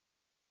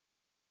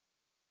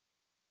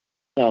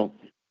 So,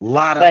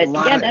 lot but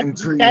yeah, of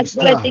intriguing that's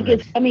what I stuff. think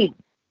is coming.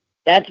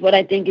 That's what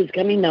I think is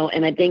coming, though,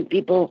 and I think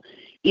people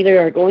either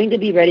are going to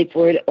be ready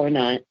for it or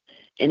not,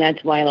 and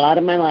that's why a lot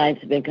of my lives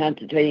have been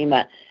concentrating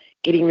about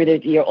getting rid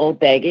of your old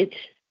baggage,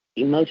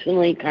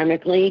 emotionally,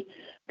 karmically,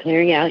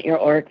 clearing out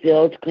your auric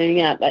fields,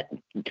 clearing out that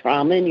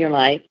trauma in your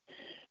life,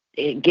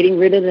 getting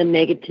rid of the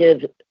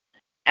negative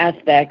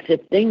aspects.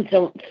 If things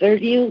don't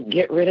serve you,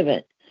 get rid of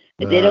it.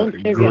 If they don't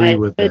serve you, Agree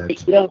with that.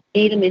 you don't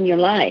need them in your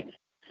life.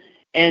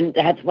 And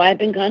that's why I've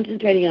been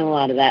concentrating on a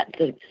lot of that,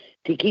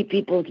 to keep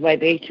people's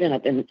vibration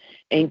up and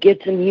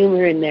get some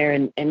humor in there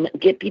and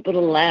get people to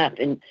laugh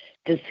and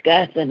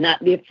discuss and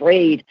not be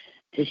afraid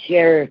to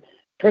share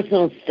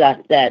personal stuff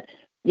that,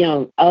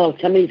 oh,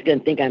 somebody's going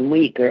to think I'm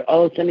weak, or,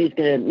 oh, somebody's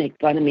going to make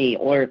fun of me,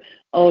 or,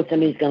 oh,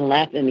 somebody's going to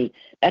laugh at me.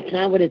 That's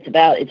not what it's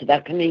about. It's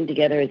about coming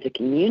together as a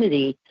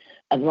community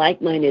of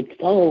like-minded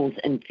souls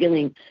and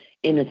feeling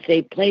in a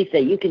safe place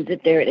that you can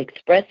sit there and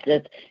express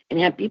this and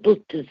have people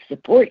to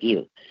support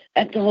you.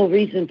 That's the whole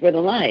reason for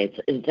the lives,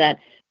 is that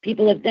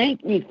people have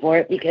thanked me for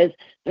it, because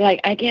they're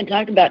like, I can't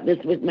talk about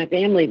this with my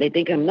family. They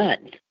think I'm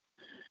nuts,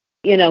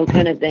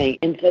 kind of thing.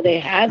 And so they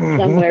have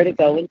somewhere to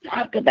go and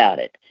talk about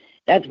it.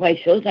 That's why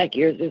shows like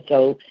yours are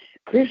so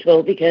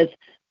crucial, because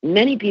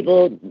many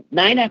people,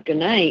 night after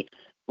night,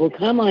 will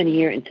come on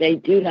here and say,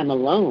 dude, I'm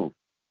alone.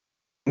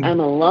 I'm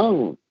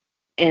alone.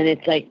 And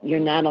it's like, you're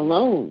not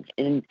alone.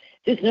 And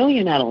just know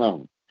you're not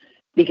alone,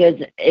 because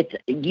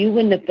you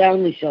wouldn't have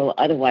found the show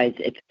otherwise.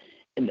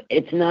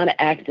 It's not an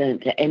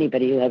accident to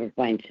anybody who ever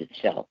finds this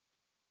show.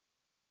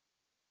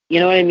 You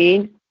know what I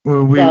mean?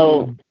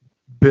 Well,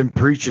 I've been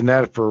preaching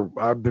that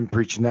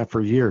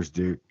for years,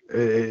 dude.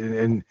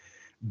 And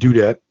do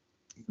that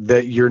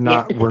we're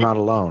not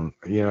alone,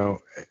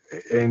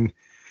 and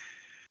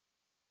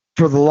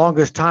for the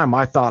longest time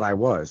I thought I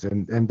was,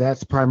 and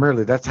that's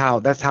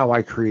how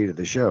I created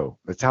the show.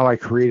 That's how I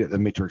created the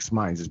Matrix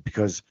Minds, is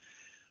because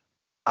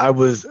I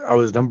was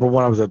number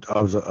one. I was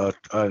an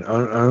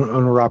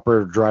owner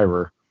operator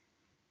driver.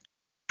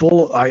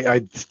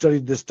 I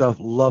studied this stuff,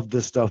 loved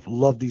this stuff,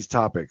 loved these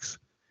topics,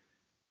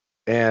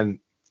 and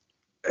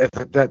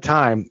at that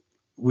time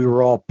we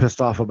were all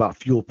pissed off about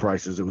fuel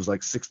prices. It was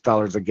like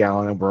 $6 a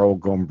gallon, and we're all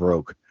going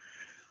broke.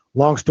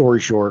 Long story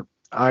short,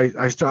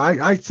 I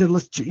said,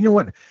 you know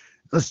what?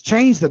 Let's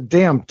change the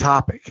damn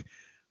topic.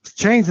 Let's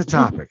change the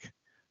topic.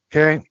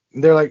 Okay.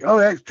 And they're like, oh,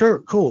 that's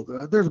true. Cool.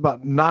 There's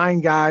about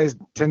 10 guys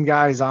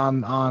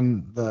on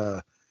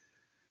the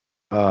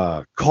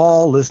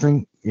call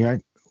listening.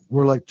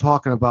 We're like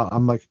talking about,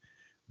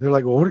 they're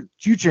like, well, what did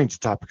you change the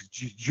topic?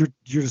 Your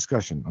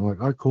discussion. I'm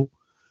like, all right, cool.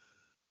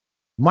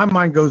 My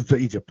mind goes to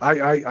Egypt.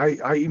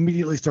 I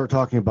immediately start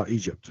talking about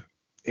Egypt,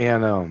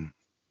 and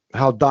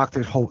how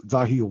Dr.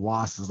 Zahi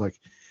Was is like,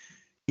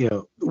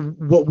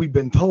 what we've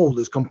been told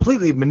is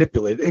completely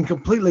manipulated and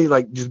completely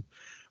like just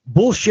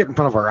bullshit in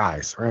front of our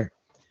eyes, right?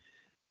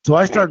 So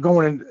I start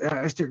going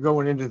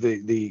into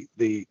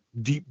the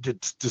deep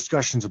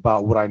discussions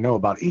about what I know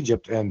about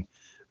Egypt, and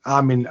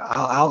I mean,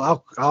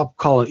 I'll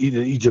call an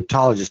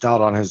Egyptologist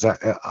out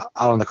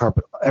on the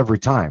carpet every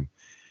time,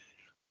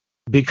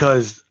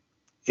 because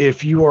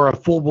if you are a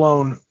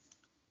full-blown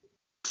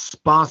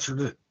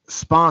sponsored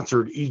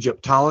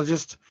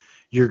Egyptologist,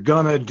 you're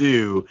gonna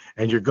do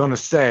and you're gonna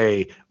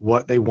say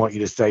what they want you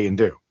to say and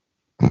do.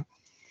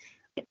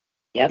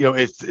 Yep.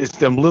 It's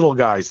them little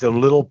guys, them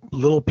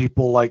little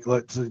people, like,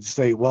 let's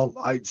say, well,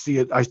 I see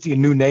a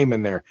new name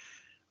in there.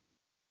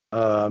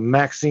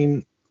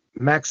 Maxine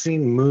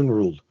Moon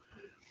Ruled.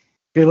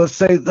 Okay, let's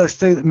say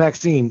that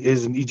Maxine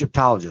is an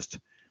Egyptologist,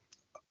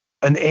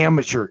 an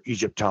amateur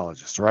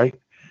Egyptologist, right?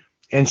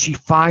 And she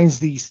finds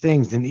these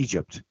things in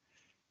Egypt.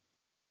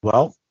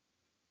 Well,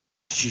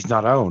 she's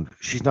not owned.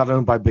 She's not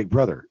owned by Big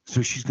Brother.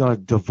 So she's going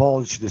to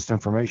divulge this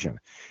information.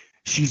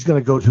 She's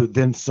going to go to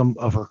then some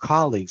of her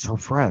colleagues, her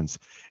friends,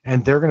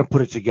 and they're going to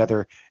put it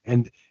together.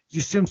 And you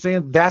see what I'm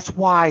saying? That's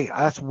why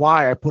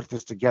I put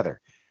this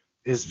together,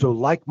 is so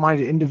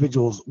like-minded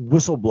individuals,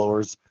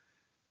 whistleblowers,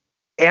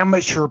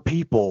 amateur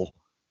people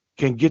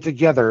can get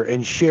together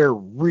and share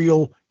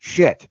real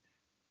shit,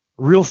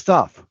 real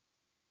stuff.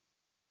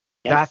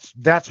 Yep.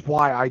 That's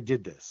why I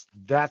did this.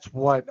 That's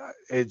what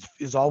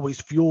is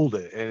always fueled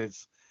it, and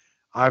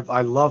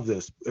I love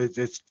this.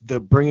 It's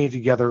the bringing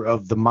together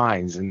of the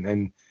minds,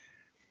 and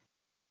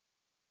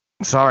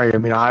sorry, I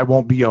mean, I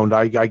won't be owned.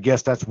 I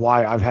guess that's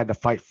why I've had to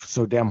fight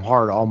so damn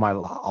hard all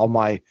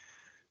my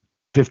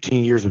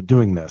 15 years of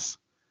doing this.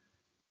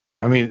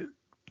 I mean,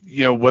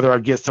 whether I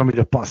get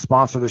somebody to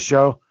sponsor the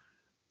show,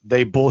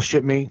 they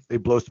bullshit me, they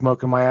blow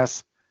smoke in my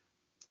ass,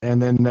 and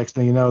then next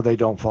thing you know, they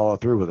don't follow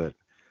through with it.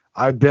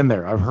 I've been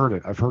there. I've heard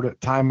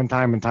it time and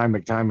time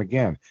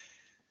again.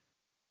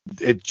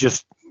 It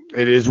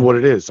is what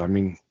it is. I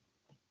mean,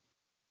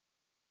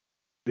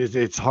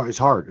 it's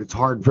hard. It's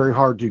hard, very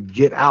hard to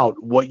get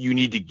out what you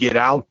need to get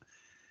out.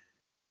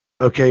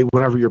 Okay,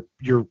 whenever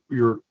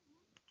you're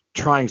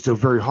trying so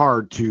very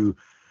hard to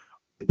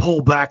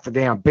pull back the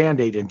damn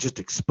Band-Aid and just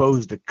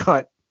expose the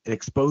cut and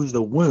expose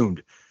the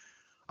wound.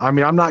 I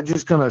mean, I'm not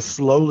just going to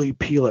slowly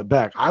peel it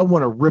back. I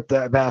want to rip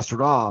that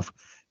bastard off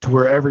to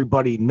where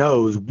everybody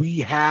knows we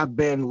have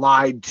been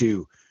lied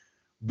to.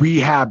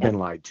 We have been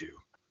lied to.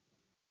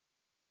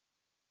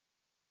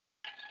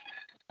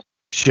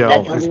 That's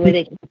Shell, the only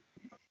way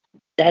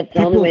that's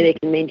the only way they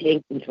can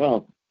maintain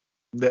control.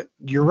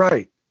 You're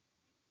right.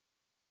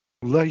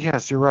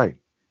 Yes, you're right.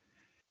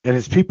 And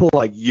it's people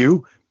like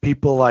you,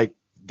 people like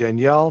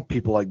Danielle,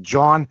 people like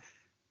John,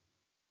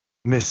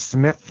 Miss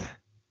Smith.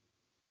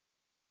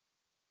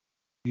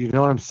 You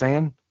know what I'm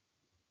saying?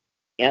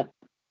 Yep.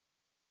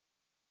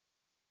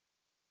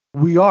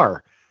 We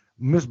are.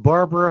 Miss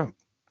Barbara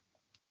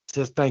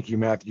says, thank you,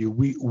 Matthew.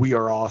 We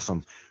are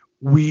awesome.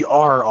 We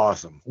are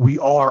awesome. We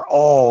are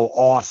all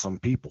awesome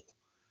people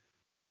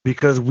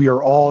because we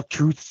are all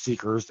truth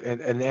seekers at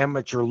an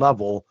amateur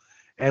level,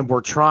 and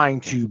we're trying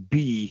to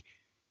be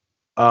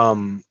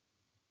heard.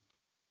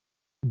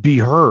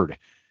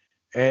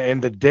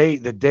 And the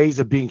days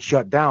of being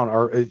shut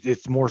down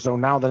it's more so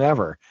now than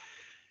ever.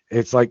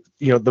 It's like,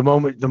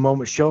 the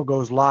moment show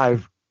goes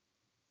live,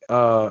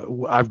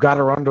 I've got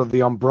her under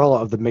the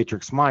umbrella of the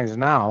Matrix Minds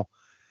now.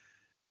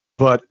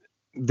 But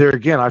there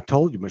again, I've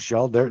told you,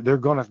 Michelle, they're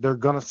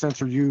gonna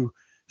censor you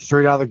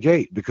straight out of the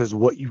gate because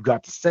what you've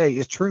got to say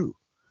is true.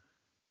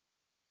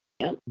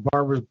 Yep.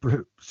 Barbara,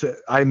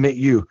 I admit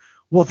you.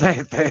 Well,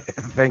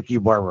 thank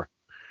you, Barbara.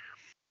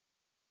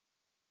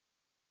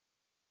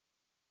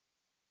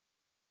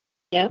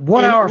 Yeah.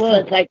 1 hour.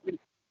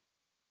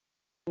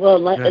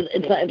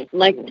 It's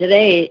like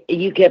today.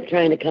 You kept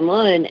trying to come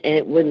on, and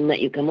it wouldn't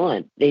let you come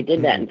on. They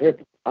did that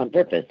on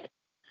purpose.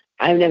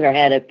 I've never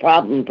had a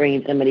problem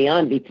bringing somebody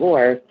on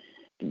before.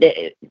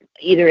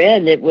 Either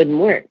end, it wouldn't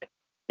work.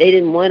 They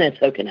didn't want us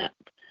hooking up.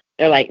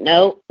 They're like,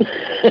 no,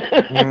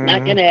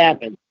 not going to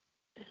happen.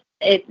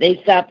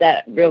 They stopped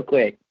that real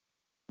quick.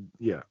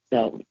 Yeah.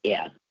 So,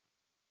 yeah.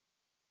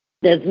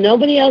 Does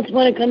nobody else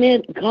want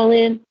to call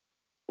in?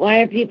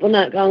 Why are people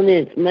not calling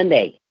in? It's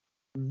Monday.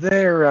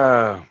 They're,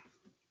 I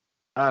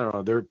don't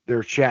know.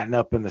 They're chatting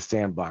up in the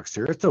sandbox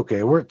here. It's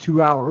okay. We're at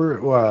 2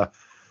 hours.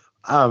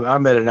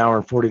 I'm at 1 hour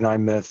and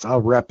 49 minutes.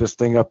 I'll wrap this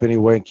thing up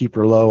anyway and keep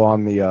her low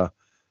on the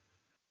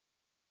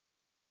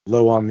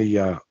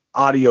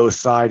audio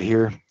side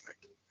here.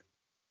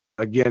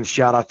 Again,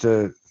 shout out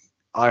to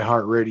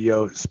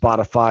iHeartRadio,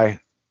 Spotify,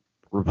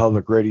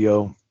 Republic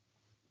Radio,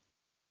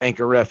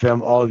 Anchor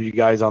FM, all of you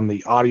guys on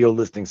the audio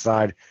listening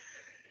side.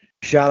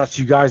 Shout out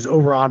to you guys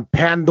over on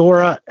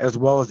Pandora as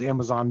well as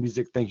Amazon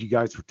Music. Thank you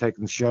guys for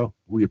taking the show.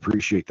 We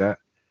appreciate that.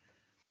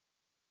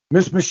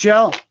 Miss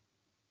Michelle,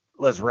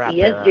 let's wrap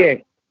it up. Yes,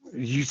 dear.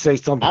 You say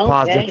something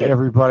positive to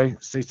everybody.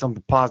 Say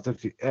something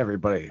positive to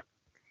everybody.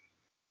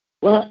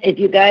 Well, if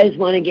you guys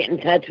want to get in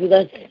touch with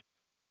us,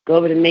 go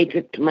over to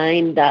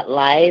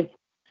matrixmind.live,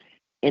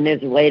 and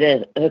there's a way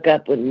to hook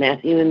up with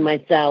Matthew and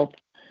myself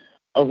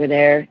over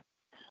there.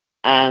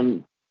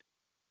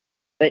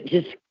 But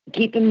just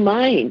keep in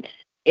mind,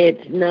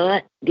 it's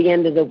not the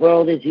end of the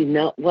world as you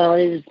know. Well,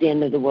 it is the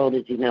end of the world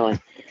as you know it.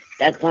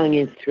 That song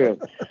is true.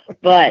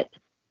 But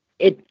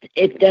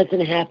it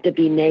doesn't have to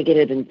be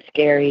negative and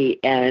scary,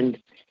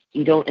 and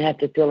you don't have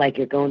to feel like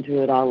you're going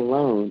through it all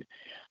alone.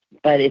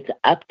 But it's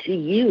up to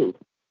you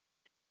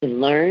to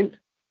learn,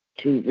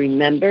 to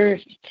remember,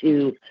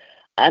 to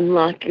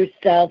unlock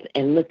yourself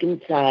and look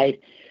inside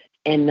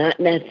and not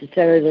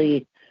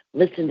necessarily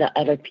listen to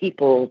other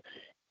people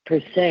per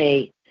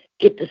se.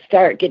 Get the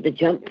start, get the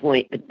jump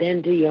point, but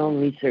then do your own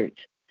research.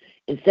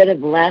 Instead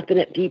of laughing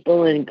at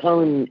people and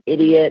calling them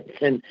idiots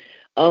and,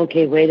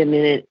 okay, wait a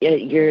minute,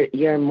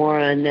 you're a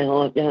moron.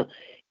 No.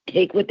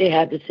 Take what they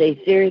have to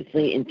say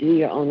seriously and do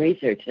your own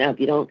research. Now, if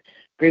you don't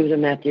agree with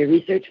them after your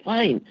research,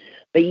 fine.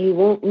 But you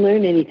won't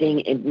learn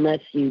anything unless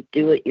you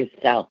do it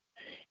yourself.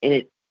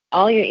 And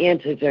all your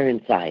answers are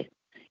inside.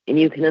 And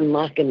you can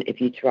unlock them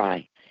if you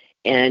try.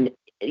 And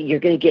you're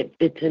going to get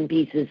bits and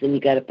pieces, and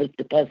you got to put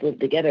the puzzle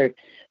together.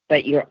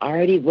 But you're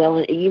already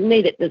you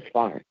made it this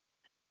far.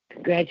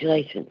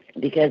 Congratulations.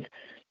 Because,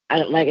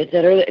 like I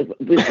said earlier,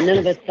 none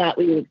of us thought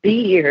we would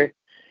be here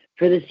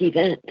for this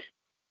event.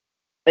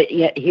 But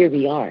yet here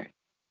we are.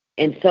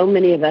 And so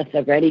many of us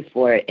are ready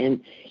for it.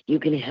 And you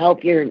can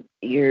help your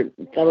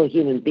fellow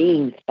human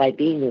beings by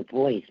being a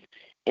voice.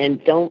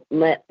 And don't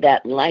let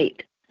that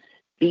light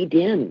be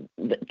dim.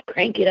 But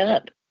crank it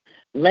up.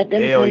 Let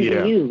them come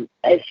to you.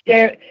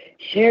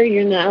 Share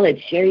your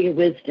knowledge. Share your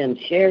wisdom.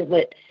 Share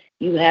what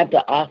you have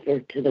to offer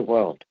to the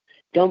world.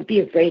 Don't be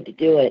afraid to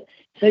do it.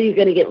 So you're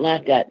going to get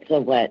laughed at. So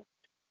what?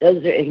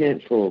 Those are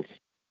ignorant fools.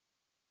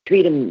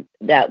 Treat them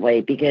that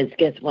way, because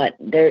guess what?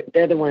 They're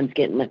the ones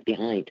getting left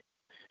behind.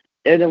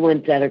 They're the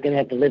ones that are going to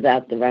have to live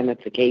out the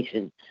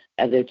ramifications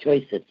of their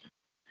choices.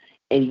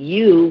 And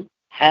you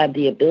have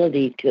the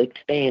ability to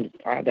expand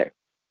farther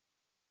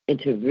and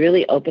to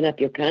really open up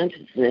your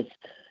consciousness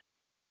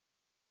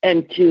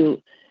and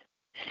to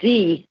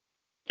see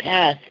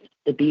past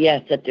the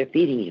BS that they're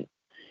feeding you.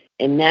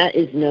 And that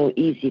is no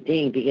easy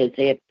thing, because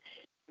they have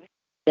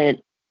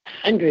spent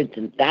hundreds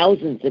and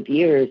thousands of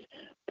years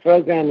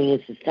programming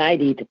a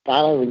society to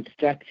follow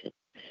instructions,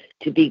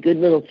 to be good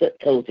little foot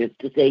soldiers,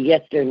 to say,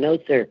 yes, sir, no,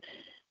 sir,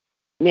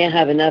 may I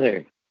have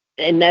another?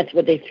 And that's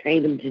what they've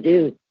trained them to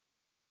do.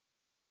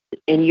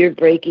 And you're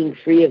breaking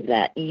free of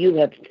that. You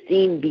have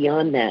seen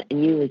beyond that,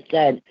 and you have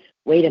said,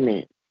 wait a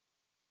minute,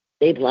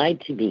 they've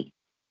lied to me.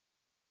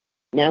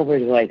 Now where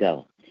do I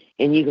go?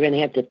 And you're going to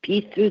have to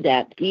piece through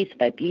that piece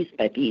by piece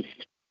by piece.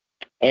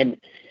 And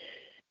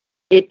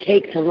it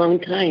takes a long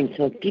time.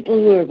 So people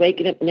who are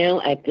waking up now,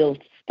 I feel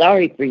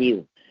sorry for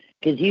you,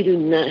 because you do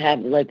not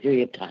have the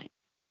luxury of time.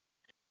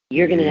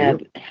 You're going to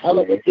have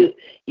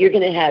you're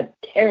going to have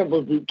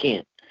terrible boot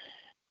camp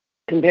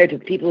compared to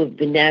people who've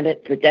been at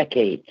it for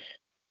decades,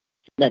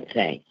 let's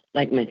say,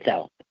 like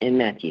myself and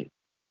Matthew.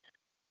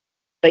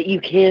 But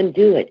you can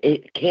do it.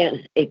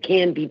 It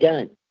can be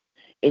done.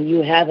 And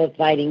you have a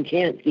fighting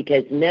chance,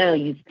 because now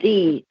you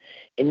see,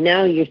 and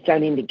now you're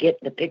starting to get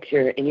the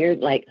picture, and you're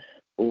like,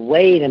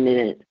 wait a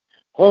minute,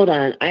 hold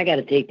on, I got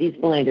to take these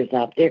blinders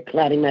off. They're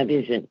clouding my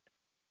vision.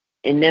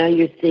 And now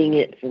you're seeing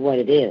it for what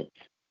it is.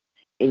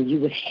 And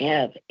you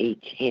have a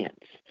chance.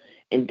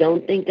 And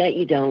don't think that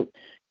you don't,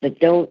 but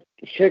don't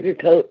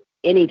sugarcoat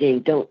anything.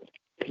 Don't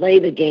play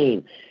the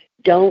game.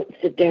 Don't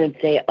sit there and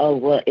say, oh,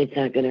 well, it's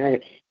not going to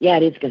hurt. Yeah,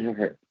 it is going to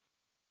hurt.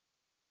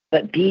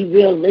 But be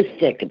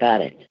realistic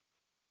about it.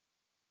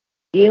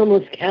 Be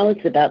almost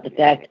callous about the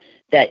fact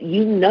that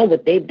you know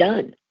what they've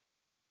done.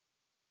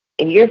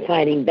 And you're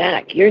fighting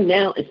back. You're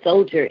now a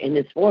soldier in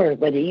this war,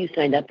 whether you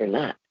signed up or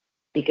not,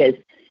 because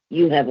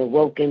you have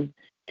awoken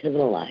to the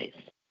lies.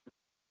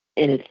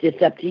 And it's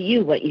just up to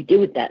you what you do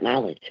with that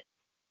knowledge.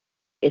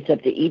 It's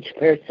up to each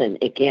person.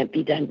 It can't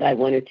be done by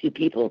one or two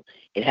people.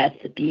 It has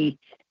to be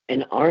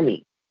an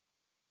army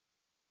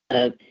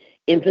of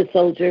infant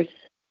soldiers,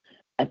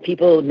 of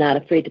people not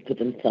afraid to put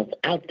themselves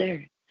out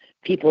there,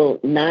 people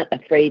not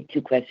afraid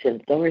to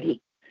question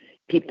authority,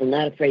 people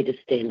not afraid to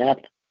stand up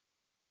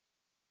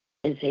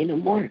and say no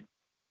more.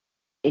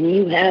 And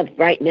you have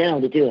right now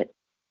to do it.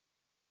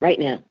 Right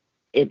now.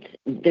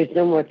 There's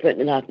no more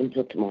putting it off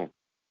until tomorrow.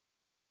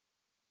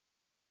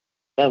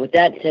 But with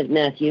that said,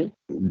 Matthew.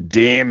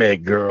 Damn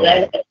it, girl.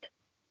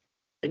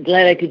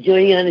 Glad I could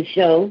join you on the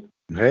show.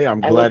 Hey,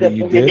 I'm glad that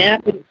you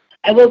did.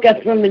 I woke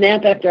up from a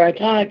nap after our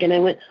talk, and I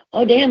went,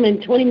 oh, damn, I'm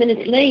 20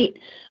 minutes late.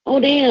 Oh,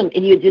 damn.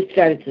 And you just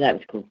started, so that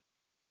was cool.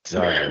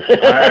 Sorry.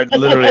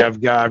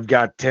 I've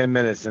got 10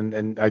 minutes,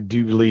 and I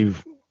do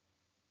believe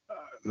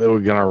that we're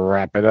going to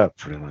wrap it up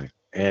for tonight.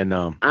 And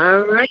all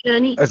right,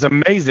 honey. It's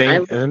amazing.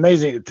 It's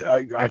amazing.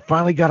 I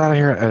finally got out of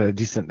here at a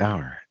decent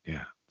hour.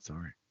 Yeah,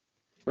 sorry.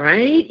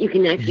 Right? You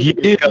can actually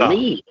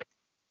sleep.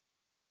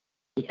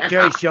 Yeah. Okay,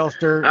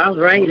 Shelster. All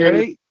right, you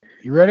ready?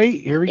 You ready?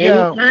 Here we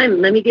go.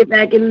 Anytime. Let me get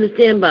back into the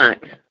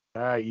sandbox.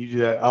 All right, you do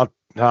that.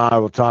 I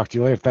will talk to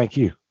you later. Thank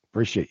you.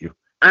 Appreciate you.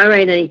 All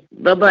right, honey.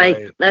 Bye-bye.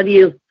 Right. Love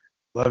you.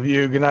 Love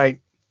you. Good night.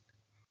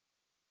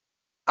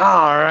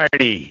 All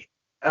righty.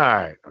 All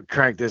right. I'll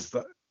crank this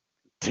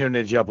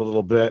tunage up a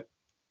little bit.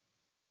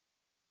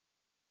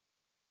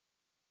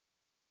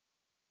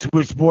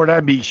 Switchboard,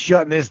 I'd be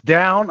shutting this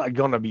down. I'm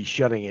going to be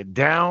shutting it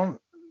down.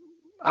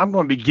 I'm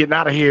going to be getting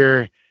out of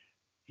here.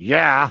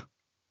 Yeah.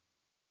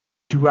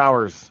 2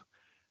 hours.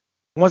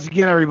 Once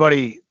again,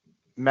 everybody,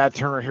 Matt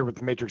Turner here with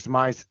the Matrix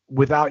Mice.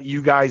 Without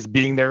you guys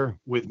being there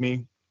with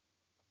me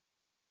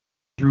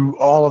through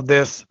all of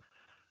this,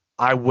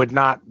 I would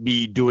not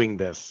be doing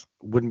this.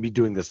 Wouldn't be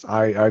doing this.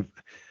 I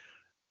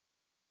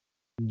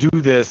do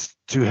this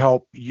to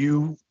help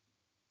you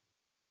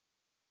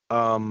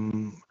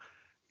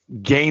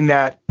gain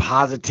that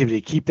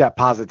positivity, keep that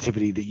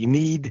positivity that you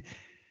need,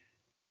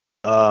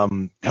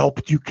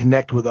 help you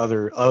connect with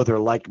other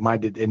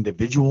like-minded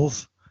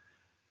individuals.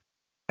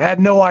 I had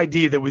no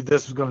idea that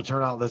this was going to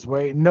turn out this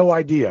way. No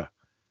idea.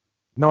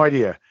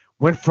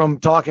 Went from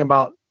talking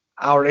about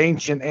our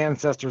ancient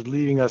ancestors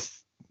leaving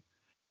us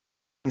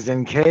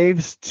in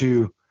caves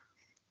to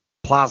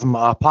plasma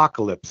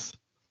apocalypse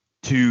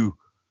to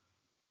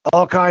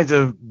all kinds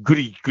of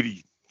goody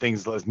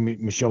things that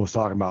Michelle was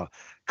talking about.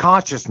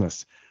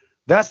 Consciousness.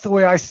 That's the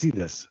way I see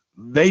this.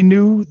 They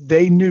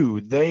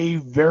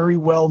very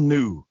well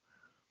knew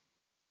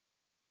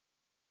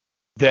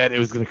that it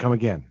was going to come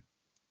again.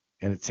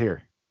 And it's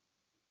here.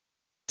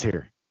 It's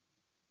here.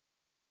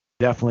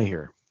 Definitely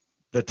here.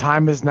 The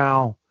time is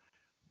now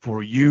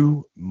for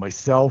you,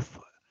 myself,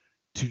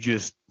 to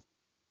just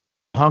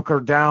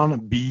hunker down,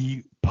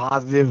 be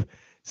positive,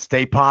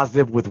 stay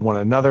positive with one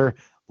another,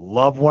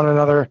 love one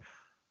another,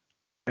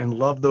 and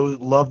love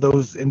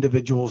those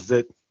individuals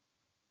that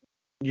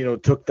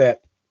took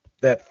that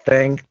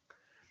thing.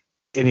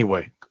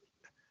 Anyway,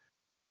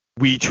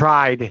 we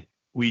tried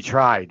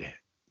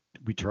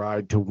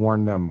to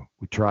warn them.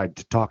 We tried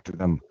to talk to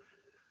them.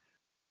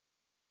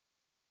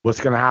 What's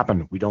going to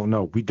happen? We don't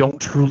know. We don't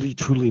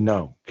truly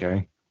know.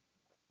 Okay.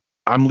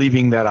 I'm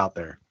leaving that out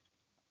there.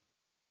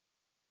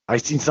 I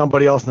seen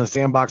somebody else in the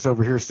sandbox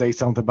over here say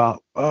something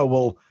about, oh,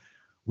 well,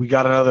 we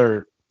got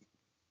another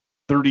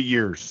 30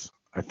 years.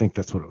 I think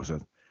that's what it was.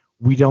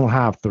 We don't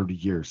have 30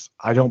 years.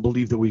 I don't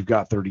believe that we've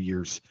got 30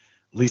 years.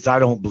 At least I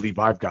don't believe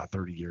I've got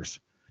 30 years.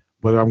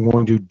 Whether I'm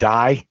going to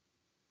die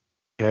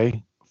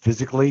okay,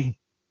 physically,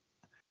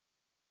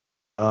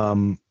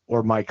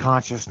 or my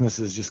consciousness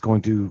is just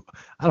going to,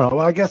 I don't know.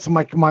 I guess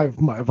my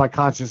if my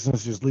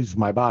consciousness just leaves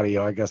my body,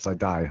 I guess I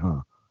die,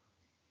 huh?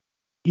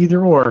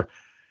 Either or,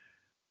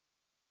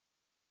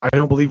 I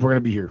don't believe we're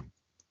going to be here.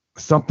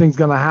 Something's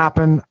going to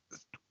happen.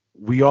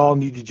 We all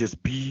need to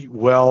just be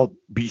well,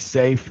 be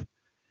safe,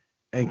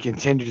 and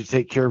continue to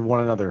take care of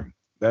one another.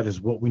 That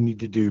is what we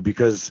need to do,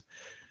 because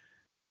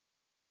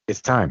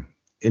it's time.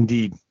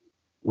 Indeed,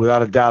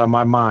 without a doubt in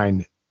my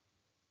mind.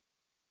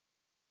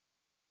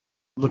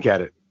 Look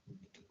at it.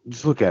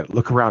 Just look at it.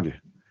 Look around you.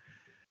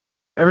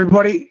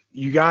 Everybody,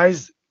 you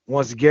guys,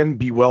 once again,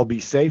 be well, be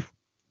safe.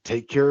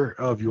 Take care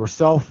of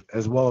yourself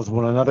as well as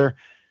one another.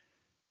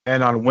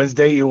 And on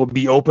Wednesday, it will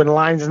be open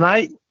lines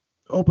night.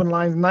 Open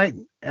lines night.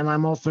 And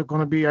I'm also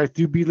going to be, I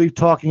do believe,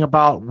 talking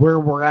about where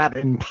we're at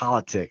in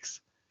politics.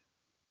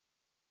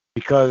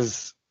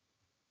 Because,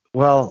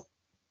 well,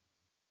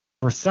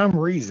 for some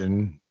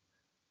reason,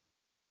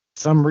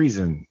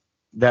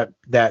 that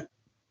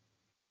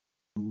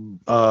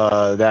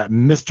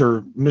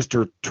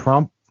Mr.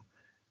 Trump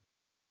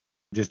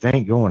just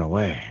ain't going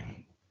away.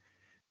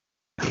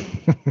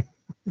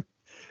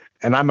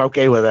 And I'm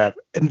okay with that.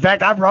 In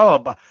fact,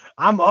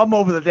 I'm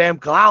over the damn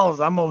clouds.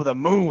 I'm over the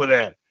moon with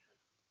it.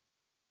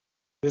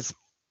 This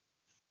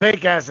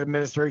fake ass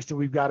administration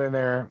we've got in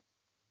there.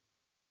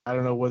 I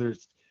don't know whether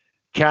it's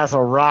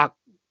Castle Rock,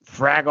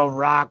 Fraggle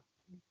Rock.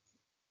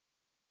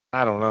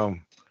 I don't know.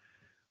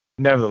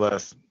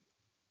 Nevertheless,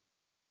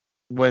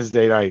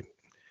 Wednesday night,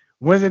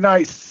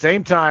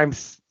 same time,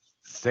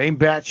 same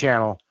bat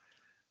channel,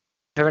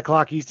 10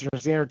 o'clock Eastern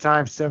Standard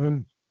Time,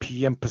 7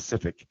 p.m.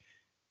 Pacific.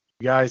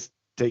 You guys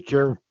take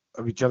care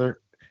of each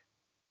other.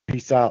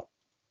 Peace out.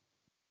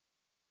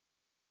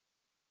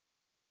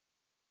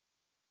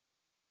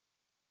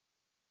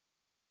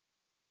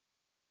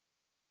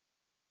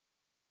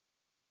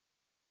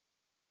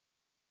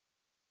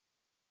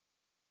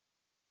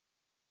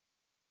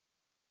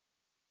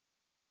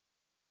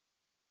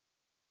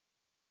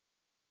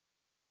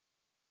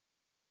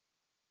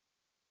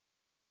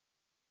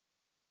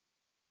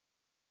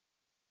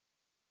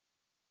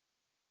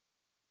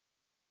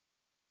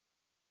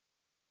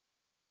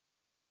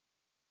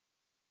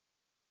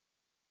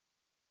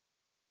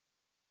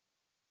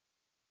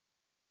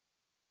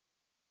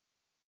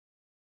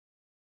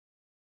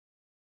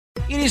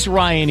 It is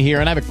Ryan here,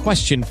 and I have a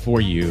question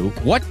for you.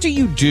 What do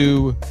you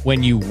do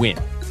when you win?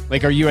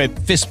 Like, are you a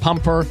fist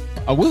pumper,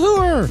 a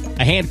woohooer,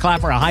 a hand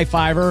clapper, a high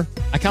fiver?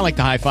 I kind of like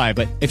the high five,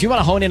 but if you want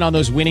to hone in on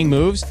those winning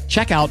moves,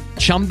 check out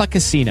Chumba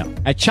Casino.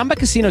 At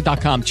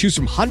ChumbaCasino.com, choose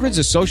from hundreds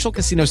of social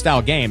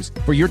casino-style games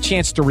for your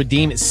chance to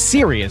redeem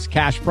serious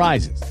cash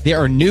prizes. There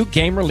are new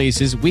game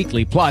releases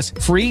weekly, plus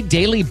free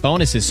daily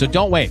bonuses. So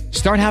don't wait.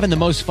 Start having the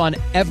most fun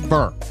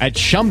ever at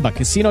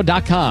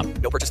ChumbaCasino.com.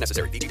 No purchase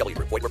necessary. VGW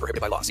Group. Void where prohibited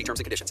by law. See terms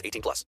and conditions. 18+.